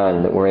we have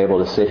done that we're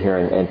able to sit here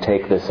and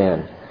take this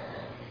in.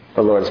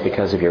 But Lord, it's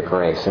because of your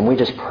grace. And we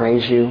just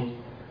praise you.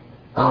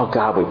 Oh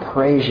God, we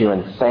praise you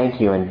and thank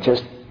you and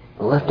just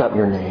lift up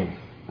your name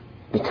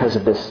because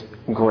of this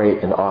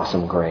great and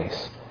awesome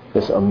grace.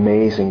 This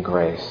amazing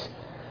grace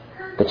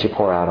that you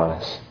pour out on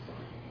us.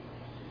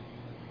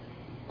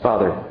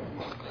 Father,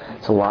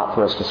 it's a lot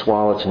for us to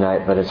swallow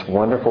tonight, but it's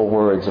wonderful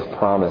words of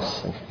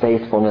promise and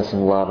faithfulness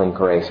and love and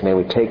grace. May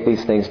we take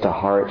these things to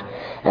heart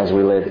as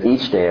we live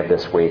each day of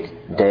this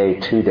week, day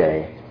to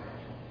day,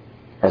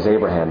 as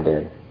Abraham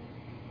did,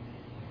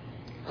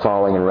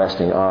 falling and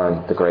resting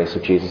on the grace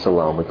of Jesus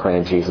alone. We pray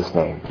in Jesus'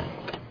 name.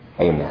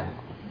 Amen.